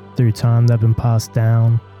 And through time, they've been passed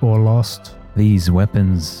down or lost. These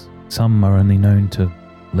weapons, some are only known to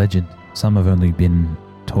legend. Some have only been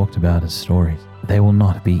talked about as stories. They will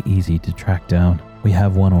not be easy to track down. We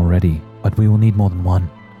have one already, but we will need more than one.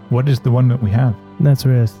 What is the one that we have? That's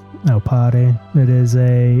with our party. It is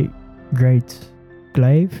a great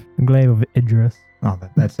glaive of Idris. Oh,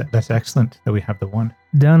 that's excellent that we have the one.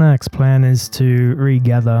 Delnak's plan is to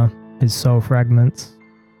regather his soul fragments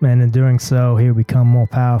And in doing so, he'll become more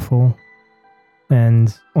powerful.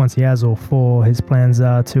 And once he has all four, his plans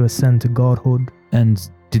are to ascend to godhood. And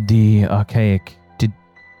did the Archaic,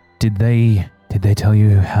 did they tell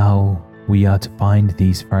you how we are to find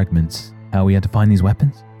these fragments? How we are to find these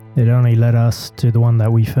weapons? It only led us to the one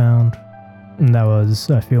that we found. And that was,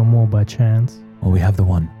 I feel, more by chance. Well, we have the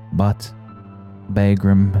one. But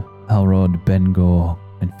Bagram, Halrod, Bengor,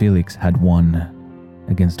 and Felix had one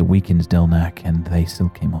against a weakened Delnak, and they still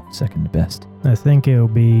came off second best. I think it'll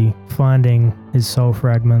be finding his soul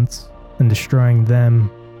fragments and destroying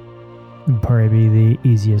them would probably be the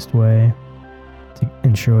easiest way to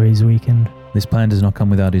ensure he's weakened. This plan does not come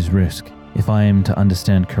without his risk. If I am to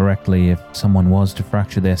understand correctly, if someone was to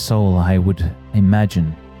fracture their soul, I would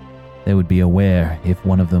imagine they would be aware if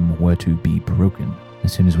one of them were to be broken.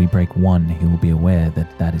 As soon as we break one, he will be aware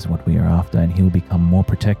that that is what we are after, and he will become more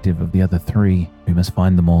protective of the other three. We must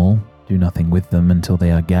find them all, do nothing with them until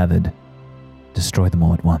they are gathered, destroy them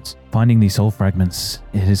all at once. Finding these soul fragments,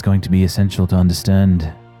 it is going to be essential to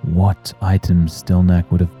understand what items Delnak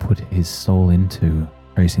would have put his soul into.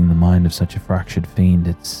 Tracing the mind of such a fractured fiend,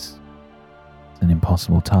 it's an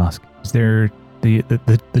impossible task. Is there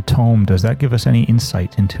the tome? Does that give us any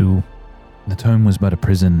insight into? The tome was but a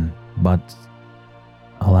prison, but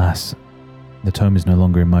alas, the tome is no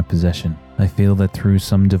longer in my possession. I feel that through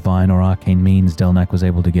some divine or arcane means, Delnak was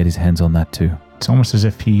able to get his hands on that too. It's almost as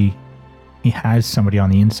if he has somebody on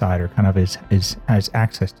the inside, or kind of has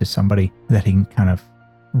access to somebody that he can kind of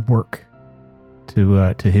work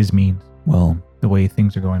to his means. Well, the way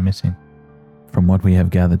things are going missing. From what we have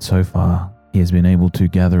gathered so far, he has been able to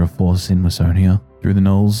gather a force in Masonia, through the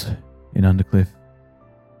knolls, in Undercliff.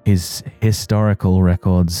 His historical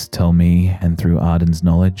records tell me, and through Arden's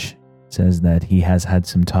knowledge, says that he has had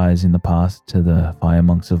some ties in the past to the Fire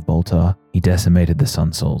Monks of Boltar. He decimated the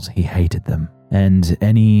Sun Souls. He hated them. And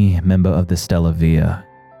any member of the Stellar Via,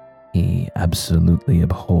 he absolutely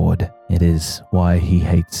abhorred. It is why he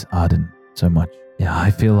hates Arden so much. Yeah,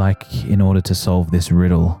 I feel like in order to solve this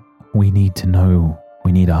riddle, we need to know.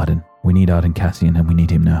 We need Arden. We need Arden Cassian, and we need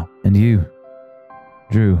him now. And you,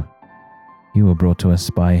 Drew, you were brought to us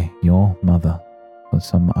by your mother for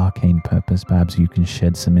some arcane purpose. Perhaps you can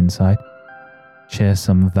shed some insight, share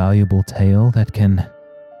some valuable tale that can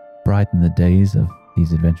brighten the days of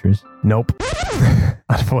these adventurers. Nope.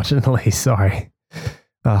 Unfortunately, sorry.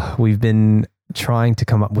 We've been trying to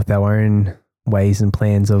come up with our own ways and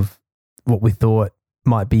plans of what we thought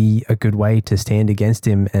might be a good way to stand against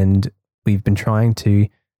him, and we've been trying to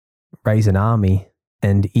raise an army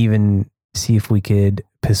and even see if we could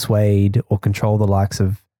persuade or control the likes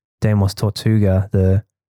of Demos Tortuga, the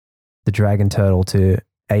dragon turtle, to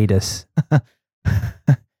aid us.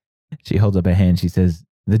 She holds up her hand. She says,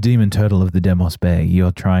 "The demon turtle of the Demos Bay,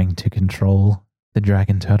 you're trying to control the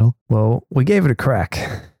dragon turtle?" Well, we gave it a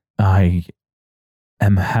crack. I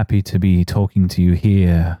am happy to be talking to you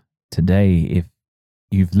here today. If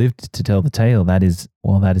you've lived to tell the tale, that is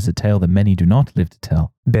a tale that many do not live to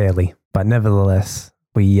tell. Barely, but nevertheless,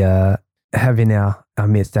 we have in our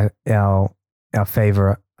midst, our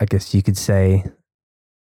favor, I guess you could say,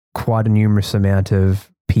 quite a numerous amount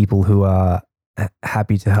of people who are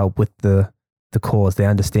happy to help with the cause. They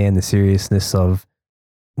understand the seriousness of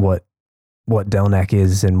what Delnak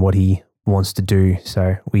is and what he wants to do.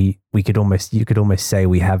 So you could almost say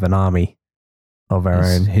we have an army of our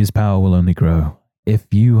own. His power will only grow.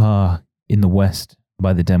 If you are in the west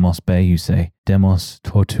by the Demos Bay, you say, Demos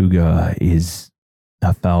Tortuga is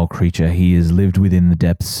a foul creature. He has lived within the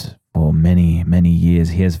depths for many, many years.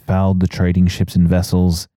 He has fouled the trading ships and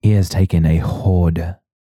vessels. He has taken a hoard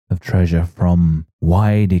of treasure from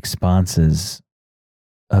wide expanses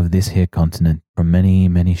of this here continent, from many,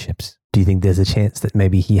 many ships. Do you think there's a chance that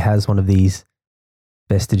maybe he has one of these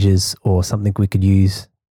vestiges or something we could use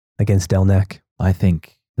against Delnak? I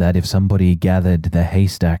think that if somebody gathered the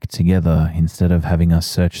haystack together instead of having us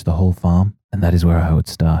search the whole farm, and that is where I would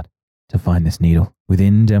start, to find this needle.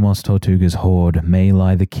 Within Demos Tortuga's hoard may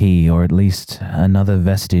lie the key, or at least another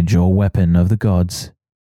vestige or weapon of the gods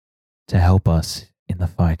to help us in the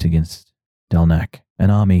fight against Delnak. An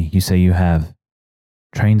army, you say you have.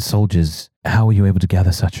 Trained soldiers. How were you able to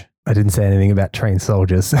gather such? I didn't say anything about trained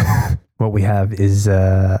soldiers. What we have is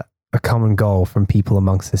a common goal from people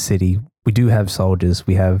amongst the city. We do have soldiers.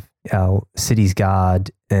 We have our city's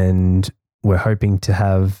guard, and we're hoping to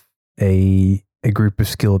have a group of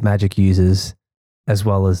skilled magic users, as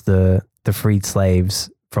well as the freed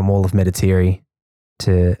slaves from all of Mediteri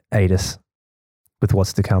to aid us with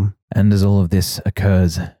what's to come. And as all of this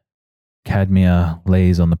occurs, Cadmia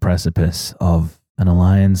lays on the precipice of an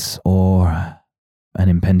alliance or an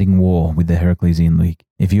impending war with the Heraclesian League.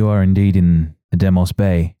 If you are indeed in the Demos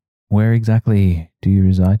Bay, where exactly do you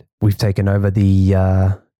reside? We've taken over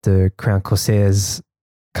the Crown Corsairs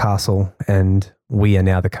castle, and we are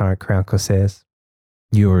now the current Crown Corsairs.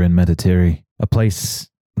 You are in Metatiri, a place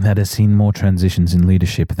that has seen more transitions in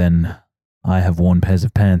leadership than I have worn pairs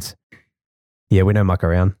of pants. Yeah, we don't muck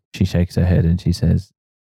around. She shakes her head and she says,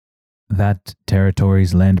 that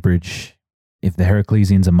territory's land bridge, if the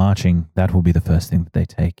Heraclesians are marching, that will be the first thing that they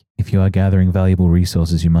take. If you are gathering valuable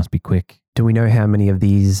resources, you must be quick. Do we know how many of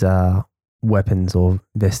these weapons or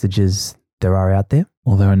vestiges there are out there?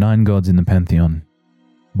 Well, there are 9 gods in the Pantheon,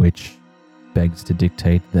 which begs to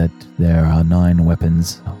dictate that there are 9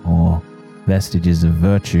 weapons or vestiges of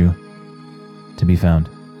virtue to be found.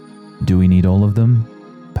 Do we need all of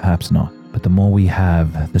them? Perhaps not. But the more we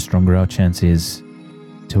have, the stronger our chance is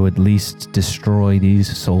to at least destroy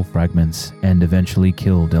these soul fragments and eventually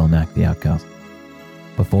kill Delnak the Outcast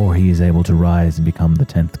before he is able to rise and become the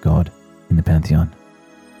 10th god in the Pantheon.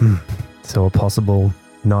 So a possible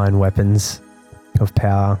 9 weapons of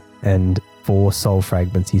power and 4 soul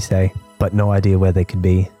fragments, you say, but no idea where they could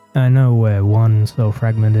be. I know where one soul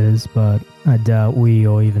fragment is, but I doubt we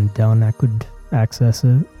or even Delnak could access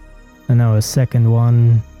it. I know a second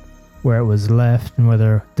one where it was left, and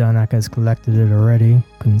whether Delnak has collected it already,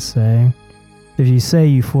 couldn't say. If you say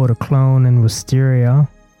you fought a clone in Wisteria,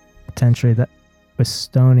 potentially that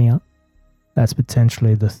Westonia, that's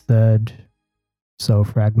potentially the 3rd soul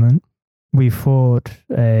fragment. We fought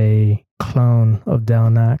a clone of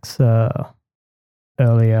Delnak's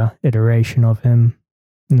earlier iteration of him,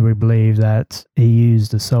 and we believe that he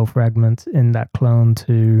used a soul fragment in that clone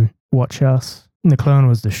to watch us. And the clone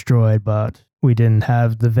was destroyed, but we didn't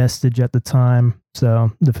have the vestige at the time,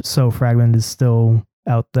 so the soul fragment is still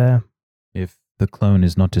out there. If the clone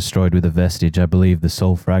is not destroyed with a vestige, I believe the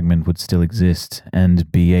soul fragment would still exist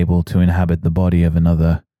and be able to inhabit the body of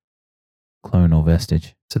another clone or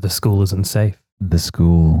vestige. So the school isn't safe. The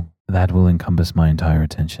school, that will encompass my entire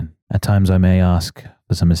attention. At times I may ask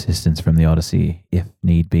for some assistance from the Odyssey, if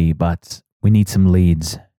need be, but we need some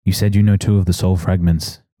leads. You said you know 2 of the soul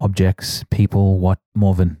fragments. Objects, people, what,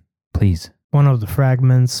 Morven? Please. One of the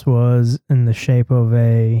fragments was in the shape of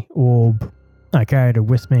a orb. I carried it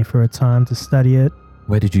with me for a time to study it.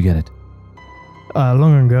 Where did you get it?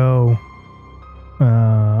 Long ago,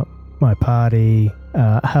 my party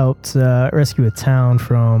helped rescue a town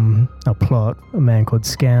from a plot. A man called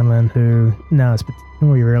Scanlan, who now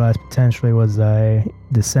we realized potentially was a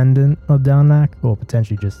descendant of Delnak, or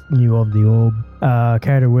potentially just knew of the orb.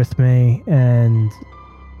 Carried it with me, and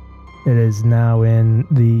it is now in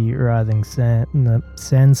the Writhing Sand, in the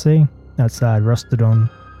Sand Sea outside Rustodon.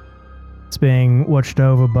 It's being watched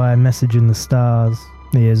over by a message in the stars.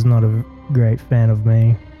 He is not a great fan of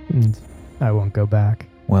me, and I won't go back.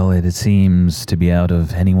 Well, it seems to be out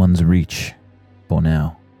of anyone's reach for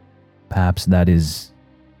now. Perhaps that is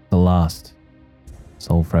the last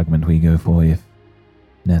soul fragment we go for if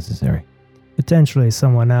necessary. Potentially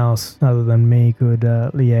someone else other than me could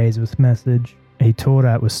liaise with message. He taught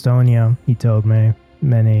at Westonia, he told me,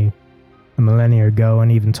 a millennia ago,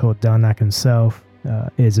 and even taught Delnak himself.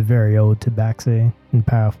 Is a very old tabaxi and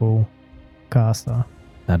powerful caster.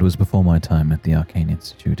 That was before my time at the Arcane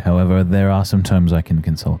Institute. However, there are some terms I can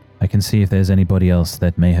consult. I can see if there's anybody else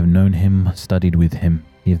that may have known him, studied with him,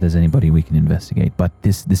 see if there's anybody we can investigate. But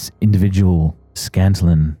this individual,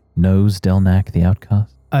 Scantlin, knows Delnak the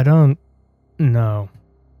Outcast? I don't know.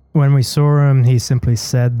 When we saw him, he simply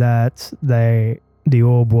said that the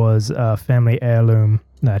orb was a family heirloom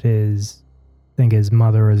that I think his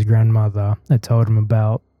mother or his grandmother had told him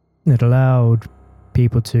about. It allowed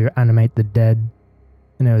people to animate the dead,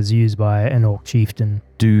 and it was used by an orc chieftain.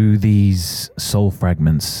 Do these soul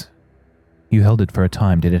fragments, you held it for a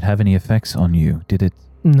time, did it have any effects on you? Did it?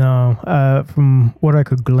 No, from what I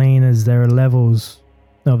could glean is there are levels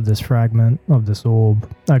of this fragment, of this orb.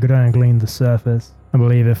 I could only glean the surface. I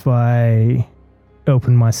believe if I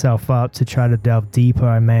opened myself up to try to delve deeper,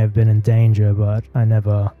 I may have been in danger, but I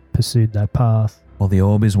never pursued that path. Well, the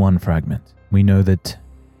orb is one fragment. We know that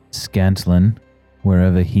Scantlin,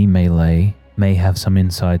 wherever he may lay, may have some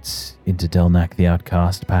insights into Delnak the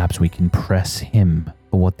Outcast. Perhaps we can press him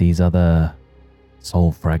for what these other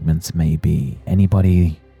soul fragments may be.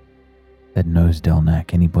 Anybody that knows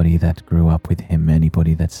Delnak, anybody that grew up with him,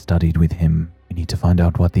 anybody that studied with him. We need to find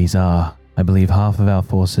out what these are. I believe half of our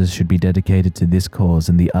forces should be dedicated to this cause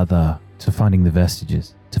and the other to finding the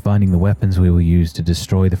vestiges, to finding the weapons we will use to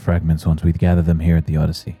destroy the fragments once we gather them here at the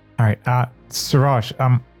Odyssey. All right, Siraj,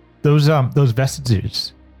 those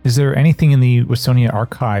vestiges, is there anything in the Westonia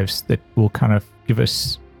archives that will kind of give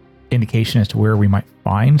us indication as to where we might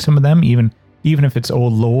find some of them, even if it's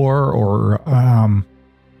old lore or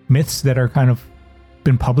myths that are kind of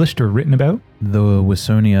been published or written about? The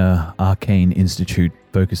Wassonia Arcane Institute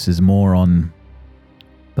focuses more on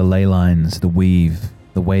the ley lines, the weave,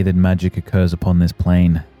 the way that magic occurs upon this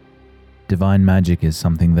plane. Divine magic is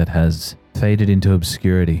something that has faded into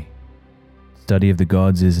obscurity. Study of the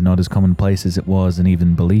gods is not as commonplace as it was, and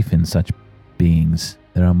even belief in such beings.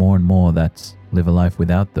 There are more and more that live a life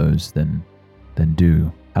without those than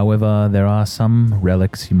do. However, there are some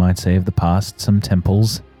relics, you might say, of the past, some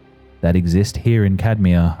temples that exist here in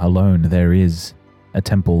Cadmia alone. There is a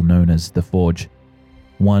temple known as the Forge,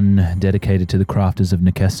 one dedicated to the crafters of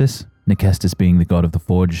Nikestis. Nikestis being the god of the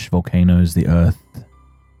forge, volcanoes, the earth.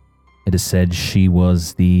 It is said she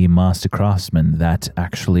was the master craftsman that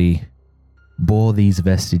actually bore these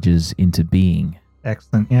vestiges into being.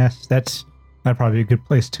 Excellent. Yes, that'd probably be a good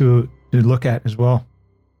place to look at as well.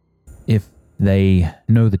 If they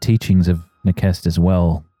know the teachings of Nikest as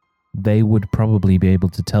well, they would probably be able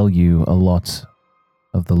to tell you a lot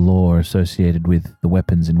of the lore associated with the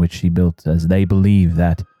weapons in which she built, as they believe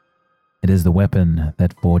that it is the weapon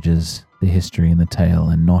that forges the history and the tale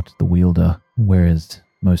and not the wielder, whereas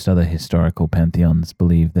most other historical pantheons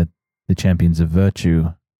believe that the champions of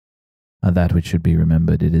virtue are that which should be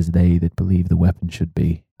remembered. It is they that believe the weapon should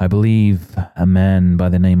be. I believe a man by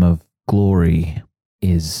the name of Glory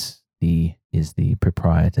is the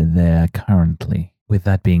proprietor there currently. With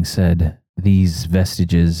that being said, these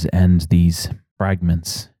vestiges and these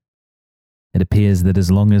fragments, it appears that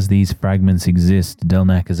as long as these fragments exist,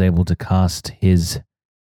 Delnak is able to cast his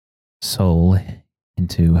soul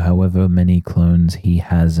into however many clones he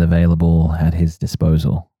has available at his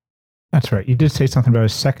disposal. That's right. You did say something about a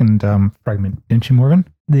second fragment, didn't you, Morgan?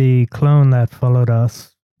 The clone that followed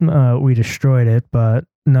us, we destroyed it, but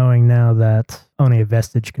knowing now that only a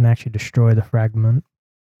vestige can actually destroy the fragment,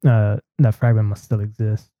 that fragment must still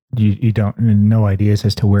exist. You don't, no ideas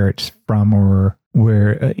as to where it's from or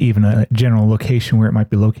where, even a general location where it might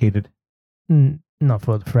be located? Not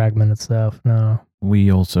for the fragment itself, no.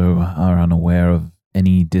 We also are unaware of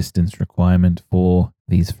any distance requirement for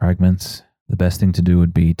these fragments. The best thing to do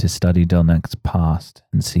would be to study Delnak's past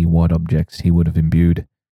and see what objects he would have imbued.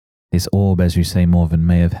 This orb, as you say, Morven,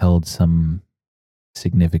 may have held some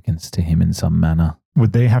significance to him in some manner.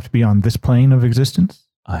 Would they have to be on this plane of existence?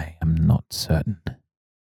 I am not certain.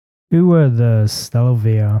 Who were the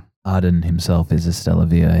Stellavia? Arden himself is a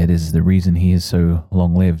Stellavia. It is the reason he is so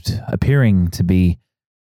long-lived, appearing to be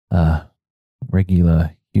a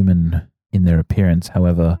regular human in their appearance.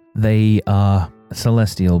 However, they are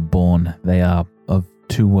celestial born. They are of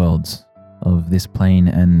two worlds, of this plane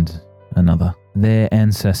and another. Their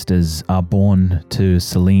ancestors are born to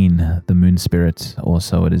Selene, the moon spirit, or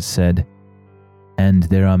so it is said. And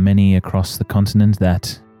there are many across the continent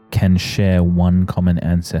that can share one common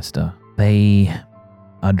ancestor. They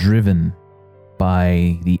are driven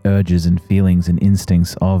by the urges and feelings and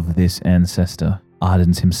instincts of this ancestor.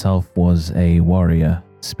 Ardens himself was a warrior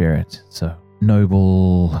spirit, so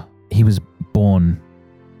noble. He was born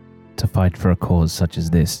to fight for a cause such as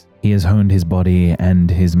this. He has honed his body and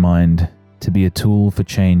his mind to be a tool for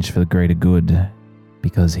change for the greater good,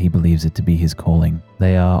 because he believes it to be his calling.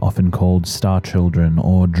 They are often called star children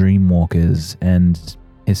or dream walkers, and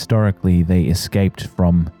historically they escaped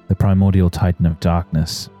from the primordial titan of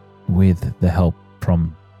darkness with the help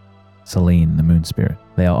from Selene, the moon spirit.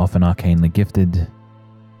 They are often arcanely gifted.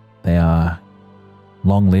 They are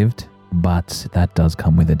long-lived, but that does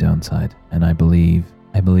come with a downside, and I believe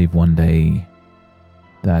one day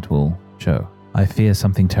that will show. I fear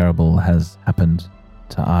something terrible has happened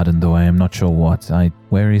to Arden, though I am not sure what.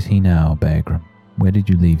 Where is he now, Bagram? Where did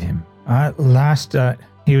you leave him?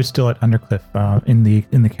 He was still at Undercliff, in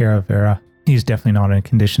the care of Vera. He's definitely not in a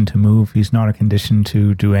condition to move. He's not in a condition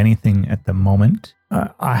to do anything at the moment.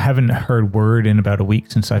 I haven't heard word in about a week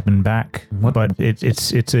since I've been back, but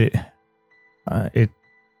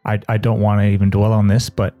I don't want to even dwell on this,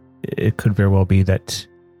 but it could very well be that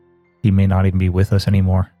he may not even be with us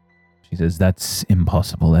anymore. She says, that's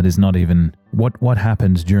impossible. That is not even... What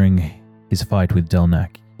happened during his fight with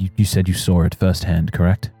Delnak? You said you saw it firsthand,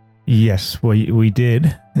 correct? Yes, we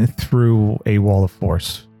did, through a wall of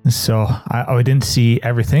force. So I didn't see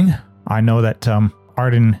everything. I know that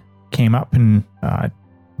Arden came up and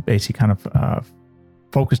basically kind of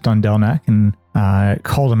focused on Delnak and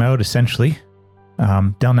called him out, essentially.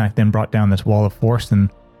 Delnak then brought down this wall of force, and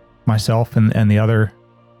myself and the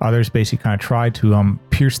others basically kind of tried to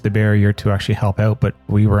pierce the barrier to actually help out, but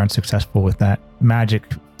we were unsuccessful with that. Magic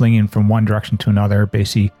flinging from one direction to another,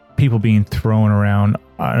 basically people being thrown around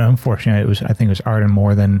unfortunately, I think it was Arden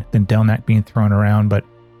more than Delnak being thrown around. But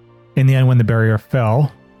in the end, when the barrier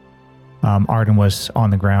fell, Arden was on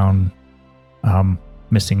the ground,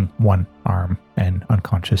 missing one arm and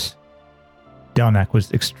unconscious. Delnak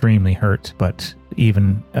was extremely hurt, but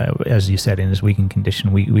even as you said, in his weakened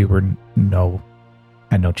condition, we had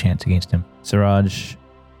no chance against him. Siraj,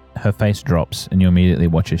 her face drops, and you immediately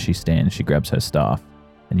watch as she stands. She grabs her staff,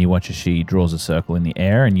 and you watch as she draws a circle in the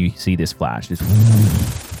air, and you see this flash.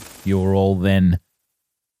 You're all then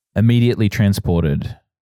immediately transported,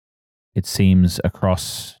 it seems,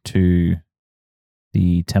 across to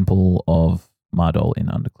the Temple of Mardol in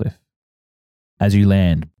Undercliff. As you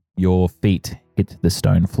land, your feet hit the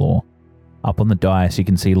stone floor. Up on the dais, you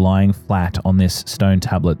can see lying flat on this stone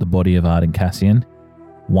tablet the body of Arden Cassian,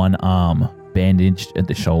 one arm bandaged at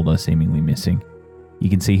the shoulder, seemingly missing. You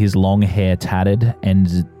can see his long hair tattered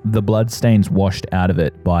and the bloodstains washed out of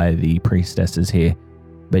it by the priestesses here.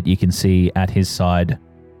 But you can see at his side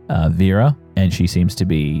Vera, and she seems to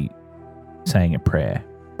be saying a prayer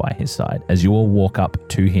by his side. As you all walk up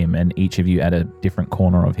to him, and each of you at a different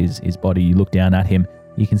corner of his body, you look down at him.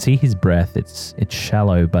 You can see his breath. It's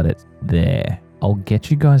shallow, but it's there. I'll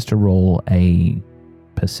get you guys to roll a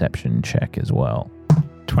perception check as well.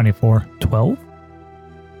 24. 12?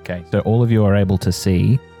 Okay, so all of you are able to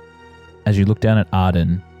see, as you look down at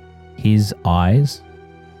Arden, his eyes,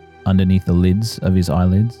 underneath the lids of his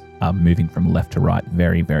eyelids, are moving from left to right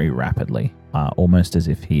very, very rapidly, almost as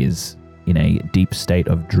if he is in a deep state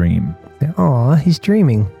of dream. Aw, he's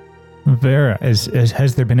dreaming. Vera, has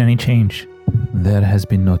there been any change? There has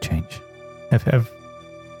been no change.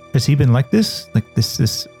 Has he been like this? Like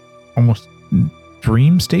this almost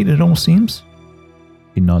dream state, it almost seems?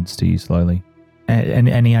 He nods to you slowly. And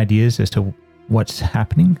any ideas as to what's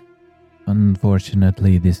happening?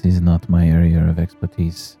 Unfortunately, this is not my area of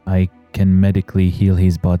expertise. I can medically heal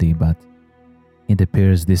his body, but it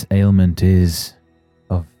appears this ailment is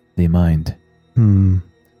of the mind.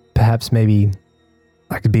 Perhaps maybe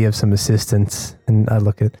I could be of some assistance. And I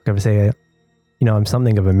look at, I say, I'm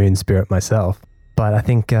something of a moon spirit myself, but I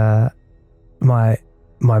think my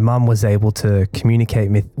mum was able to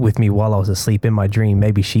communicate with me while I was asleep in my dream.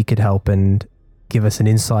 Maybe she could help and give us an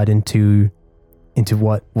insight into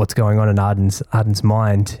what's going on in Arden's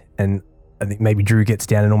mind. And I think maybe Drew gets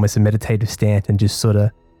down in almost a meditative stance and just sort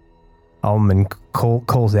of and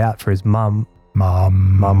calls out for his mum.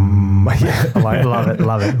 Mum. Yeah, I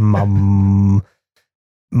love it. Mum.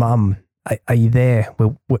 Are you there?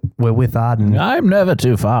 We're with Arden. I'm never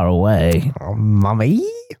too far away. Oh, Mummy.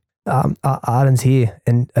 Arden's here,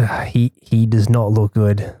 and he does not look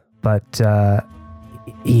good, but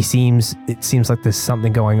it seems like there's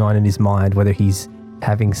something going on in his mind, whether he's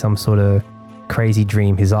having some sort of crazy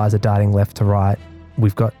dream. His eyes are darting left to right.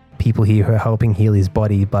 We've got people here who are helping heal his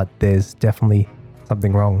body, but there's definitely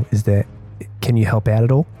something wrong. Can you help out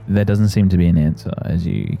at all? There doesn't seem to be an answer as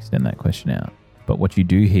you extend that question out. But what you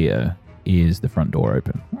do hear is the front door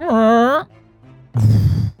open.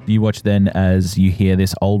 You watch then as you hear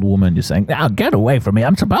this old woman just saying, "Now get away from me,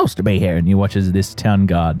 I'm supposed to be here." And you watch as this town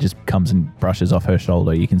guard just comes and brushes off her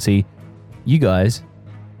shoulder. You can see you guys,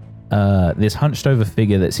 this hunched over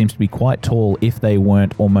figure that seems to be quite tall if they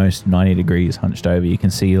weren't almost 90 degrees hunched over. You can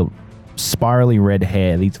see spirally red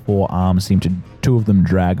hair. These four arms seem to, two of them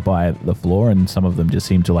drag by the floor, and some of them just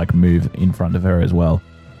seem to like move in front of her as well.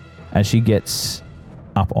 As she gets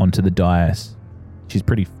up onto the dais, she's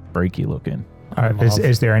pretty freaky looking.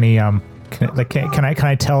 Is there any can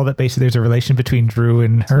I tell that basically there's a relation between Drew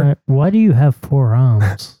and her? Sorry, why do you have 4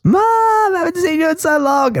 arms? Mom, I haven't seen you in so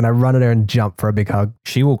long. And I run at her and jump for a big hug.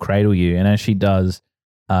 She will cradle you, and as she does,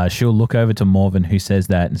 she'll look over to Morven, who says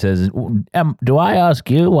that and says, "Do I ask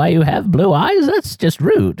you why you have blue eyes? That's just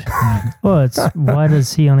rude." Well, why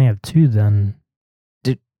does he only have 2 then?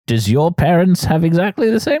 Does your parents have exactly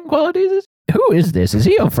the same qualities as? Who is this? Is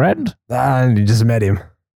he your friend? You just met him.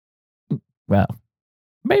 Well,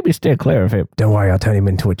 maybe steer clear of him. Don't worry, I'll turn him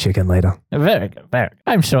into a chicken later. Very good, very good.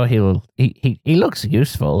 I'm sure he will. He looks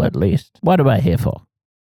useful, at least. What am I here for?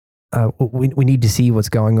 We need to see what's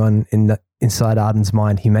going on inside Arden's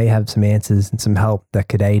mind. He may have some answers and some help that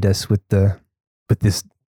could aid us with this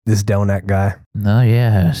Delnak guy. Oh,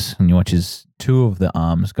 yes. And you watch as 2 of the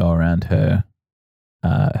arms go around her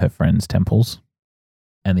friend's temples,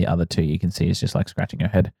 and the other 2 you can see is just like scratching her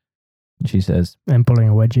head. And she says, "And pulling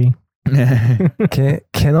a wedgie."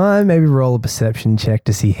 Can I maybe roll a perception check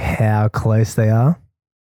to see how close they are?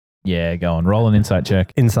 "Yeah, go on. Roll an insight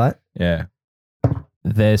check." Insight? Yeah.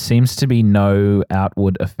 There seems to be no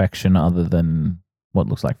outward affection other than what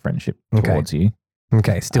looks like friendship towards you.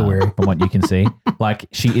 Okay, still weary. From what you can see. Like,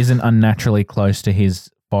 she isn't unnaturally close to his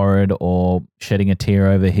forehead or shedding a tear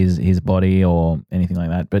over his body or anything like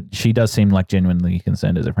that. But she does seem like genuinely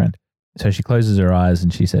concerned as a friend. So she closes her eyes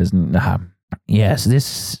and she says, yes,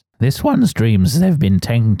 this one's dreams, they've been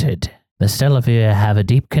tainted. The Stellavir have a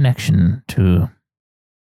deep connection to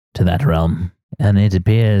that realm. And it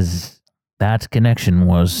appears that connection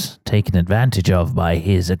was taken advantage of by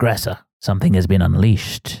his aggressor. Something has been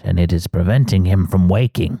unleashed, and it is preventing him from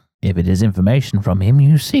waking. If it is information from him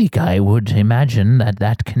you seek, I would imagine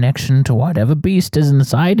that connection to whatever beast is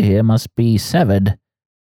inside here must be severed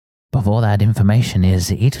before that information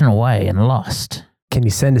is eaten away and lost. Can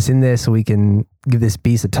you send us in there so we can give this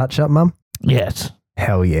beast a touch-up, Mum? Yes.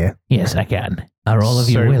 Hell yeah. Yes, I can. Are all of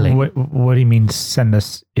you willing? What do you mean send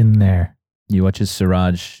us in there? You watch as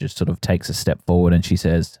Siraj just sort of takes a step forward and she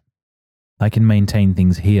says, I can maintain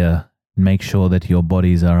things here and make sure that your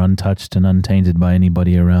bodies are untouched and untainted by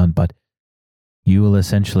anybody around, but you will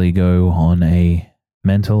essentially go on a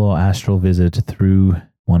mental or astral visit through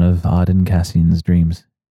one of Arden Cassian's dreams.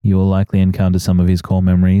 You will likely encounter some of his core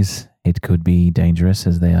memories. It could be dangerous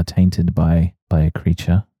as they are tainted by a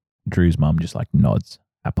creature. Drew's mum just like nods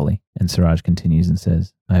happily. And Siraj continues and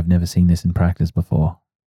says, I have never seen this in practice before.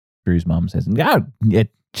 Drew's mum says,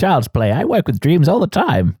 child's play. I work with dreams all the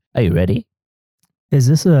time. Are you ready? Is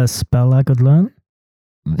this a spell I could learn?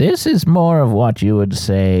 This is more of what you would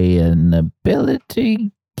say an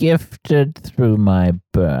ability gifted through my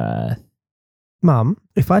birth. Mum,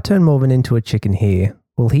 if I turn Morven into a chicken here,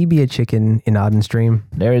 will he be a chicken in Arden's dream?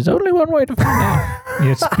 There is only one way to find out.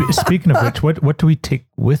 Yeah, speaking of which, what do we take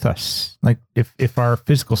with us? Like, if our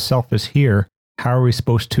physical self is here, how are we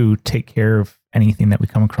supposed to take care of anything that we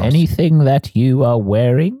come across? Anything that you are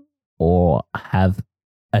wearing or have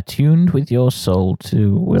attuned with your soul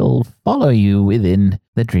to will follow you within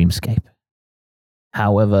the dreamscape.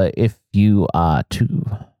 However, if you are to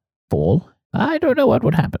fall, I don't know what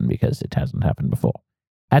would happen because it hasn't happened before.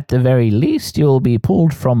 At the very least, you'll be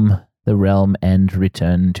pulled from the realm and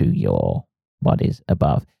returned to your bodies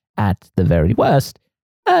above. At the very worst,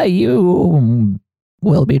 you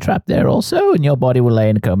will be trapped there also, and your body will lay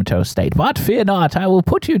in a comatose state. But fear not, I will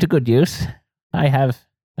put you to good use. I have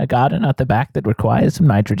a garden at the back that requires some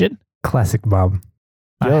nitrogen. Classic Mum.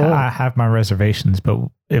 I have my reservations, but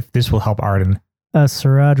if this will help Arden.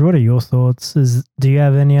 Siraj, what are your thoughts? Do you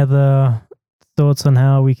have any other thoughts on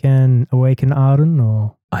how we can awaken Arden?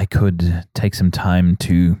 Or I could take some time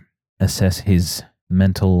to assess his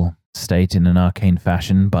mental state in an arcane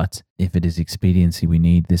fashion, but if it is expediency we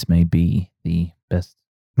need, this may be the best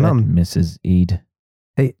bet, Mum. Mrs. Ede.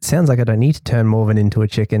 Hey, sounds like I don't need to turn Morven into a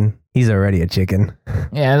chicken. He's already a chicken.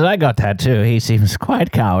 Yes, I got that too. He seems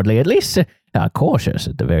quite cowardly, at least cautious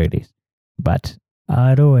at the very least. But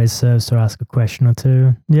it always serves to ask a question or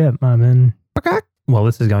two. Yeah, I'm in. While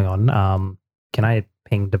this is going on, can I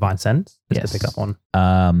ping Divine Sense just Yes. to pick up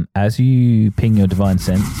one? as you ping your divine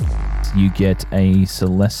sense, you get a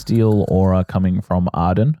celestial aura coming from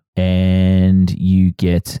Arden, and you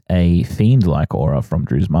get a fiend-like aura from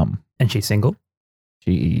Drew's mum. And she's single?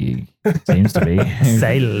 She seems to be.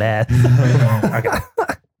 Say less. Okay.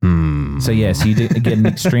 So yes, you get an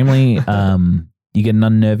extremely, you get an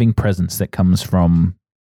unnerving presence that comes from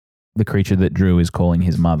the creature that Drew is calling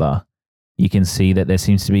his mother. You can see that there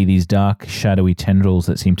seems to be these dark, shadowy tendrils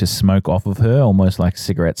that seem to smoke off of her, almost like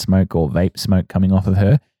cigarette smoke or vape smoke coming off of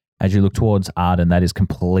her. As you look towards Arden, that is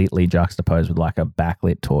completely juxtaposed with like a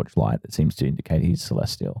backlit torchlight that seems to indicate he's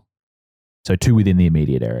celestial. So two within the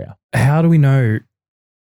immediate area. How do we know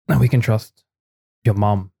that we can trust your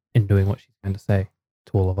mum in doing what she's going to say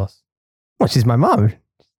to all of us? Well, she's my mum.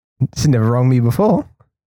 She's never wronged me before.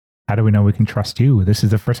 How do we know we can trust you? This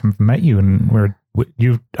is the first time I've met you, and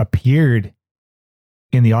you appeared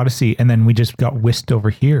in the Odyssey, and then we just got whisked over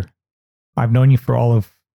here. I've known you for all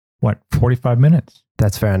of, 45 minutes?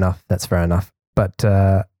 That's fair enough. But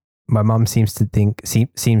my mum seems to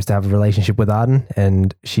have a relationship with Arden,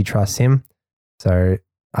 and she trusts him. So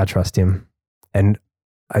I trust him. And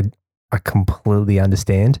I completely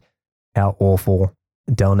understand how awful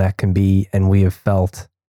Delnak can be, and we have felt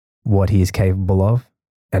what he is capable of.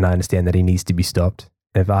 And I understand that he needs to be stopped.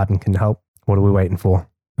 If Arden can help, what are we waiting for?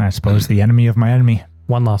 I suppose the enemy of my enemy.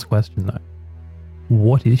 One last question, though.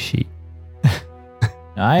 What is she?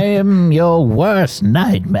 I am your worst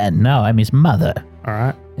nightmare. No, I'm his mother. All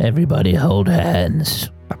right. Everybody hold hands.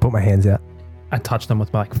 I put my hands out. I touch them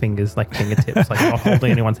with my fingers, fingertips, not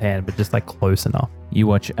holding anyone's hand, but just close enough. You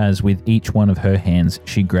watch as with each one of her hands,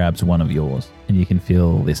 she grabs one of yours, and you can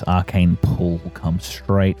feel this arcane pull come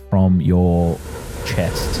straight from your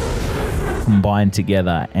chest combine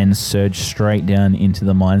together and surge straight down into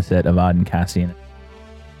the mindset of Arden Cassian.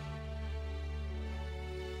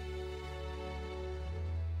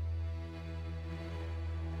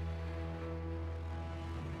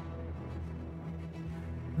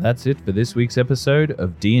 That's it for this week's episode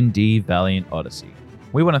of D&D Valiant Odyssey.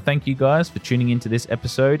 We want to thank you guys for tuning into this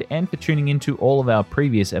episode and for tuning into all of our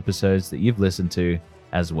previous episodes that you've listened to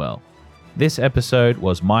as well. This episode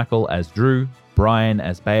was Michael as Drew, Brian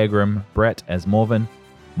as Beagram, Brett as Morven,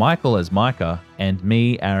 Michael as Micah, and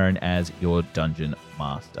me, Aaron, as your Dungeon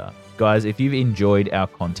Master. Guys, if you've enjoyed our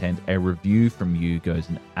content, a review from you goes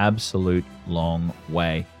an absolute long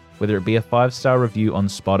way. Whether it be a 5-star review on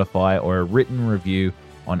Spotify or a written review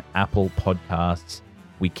on Apple Podcasts,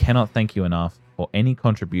 we cannot thank you enough for any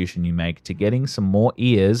contribution you make to getting some more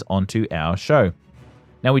ears onto our show.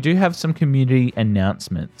 Now, we do have some community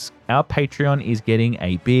announcements. Our Patreon is getting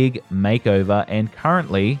a big makeover, and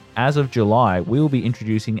currently, as of July, we will be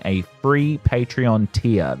introducing a free Patreon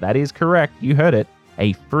tier. That is correct, you heard it,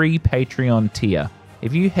 a free Patreon tier.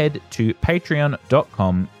 If you head to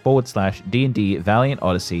patreon.com/D&D Valiant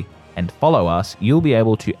Odyssey and follow us, you'll be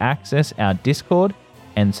able to access our Discord,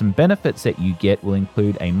 and some benefits that you get will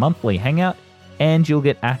include a monthly hangout, and you'll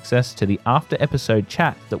get access to the after-episode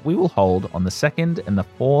chat that we will hold on the 2nd and the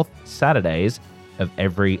 4th Saturdays of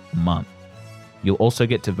every month. You'll also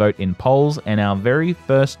get to vote in polls, and our very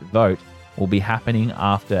first vote will be happening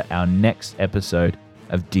after our next episode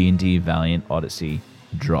of D&D Valiant Odyssey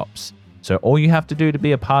drops. So all you have to do to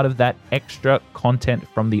be a part of that extra content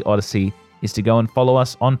from the Odyssey is to go and follow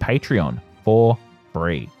us on Patreon for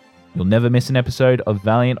free. You'll never miss an episode of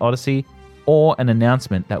Valiant Odyssey or an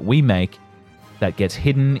announcement that we make that gets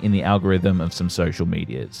hidden in the algorithm of some social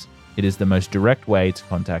medias. It is the most direct way to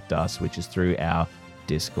contact us, which is through our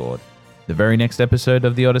Discord. The very next episode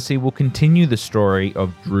of the Odyssey will continue the story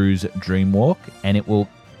of Drew's Dreamwalk, and it will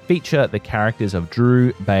feature the characters of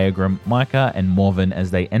Drew, Beagram, Micah, and Morven as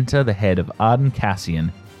they enter the head of Arden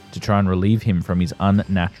Cassian to try and relieve him from his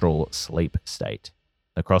unnatural sleep state.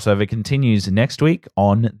 The crossover continues next week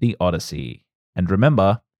on the Odyssey. And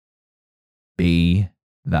remember, be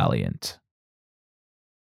valiant.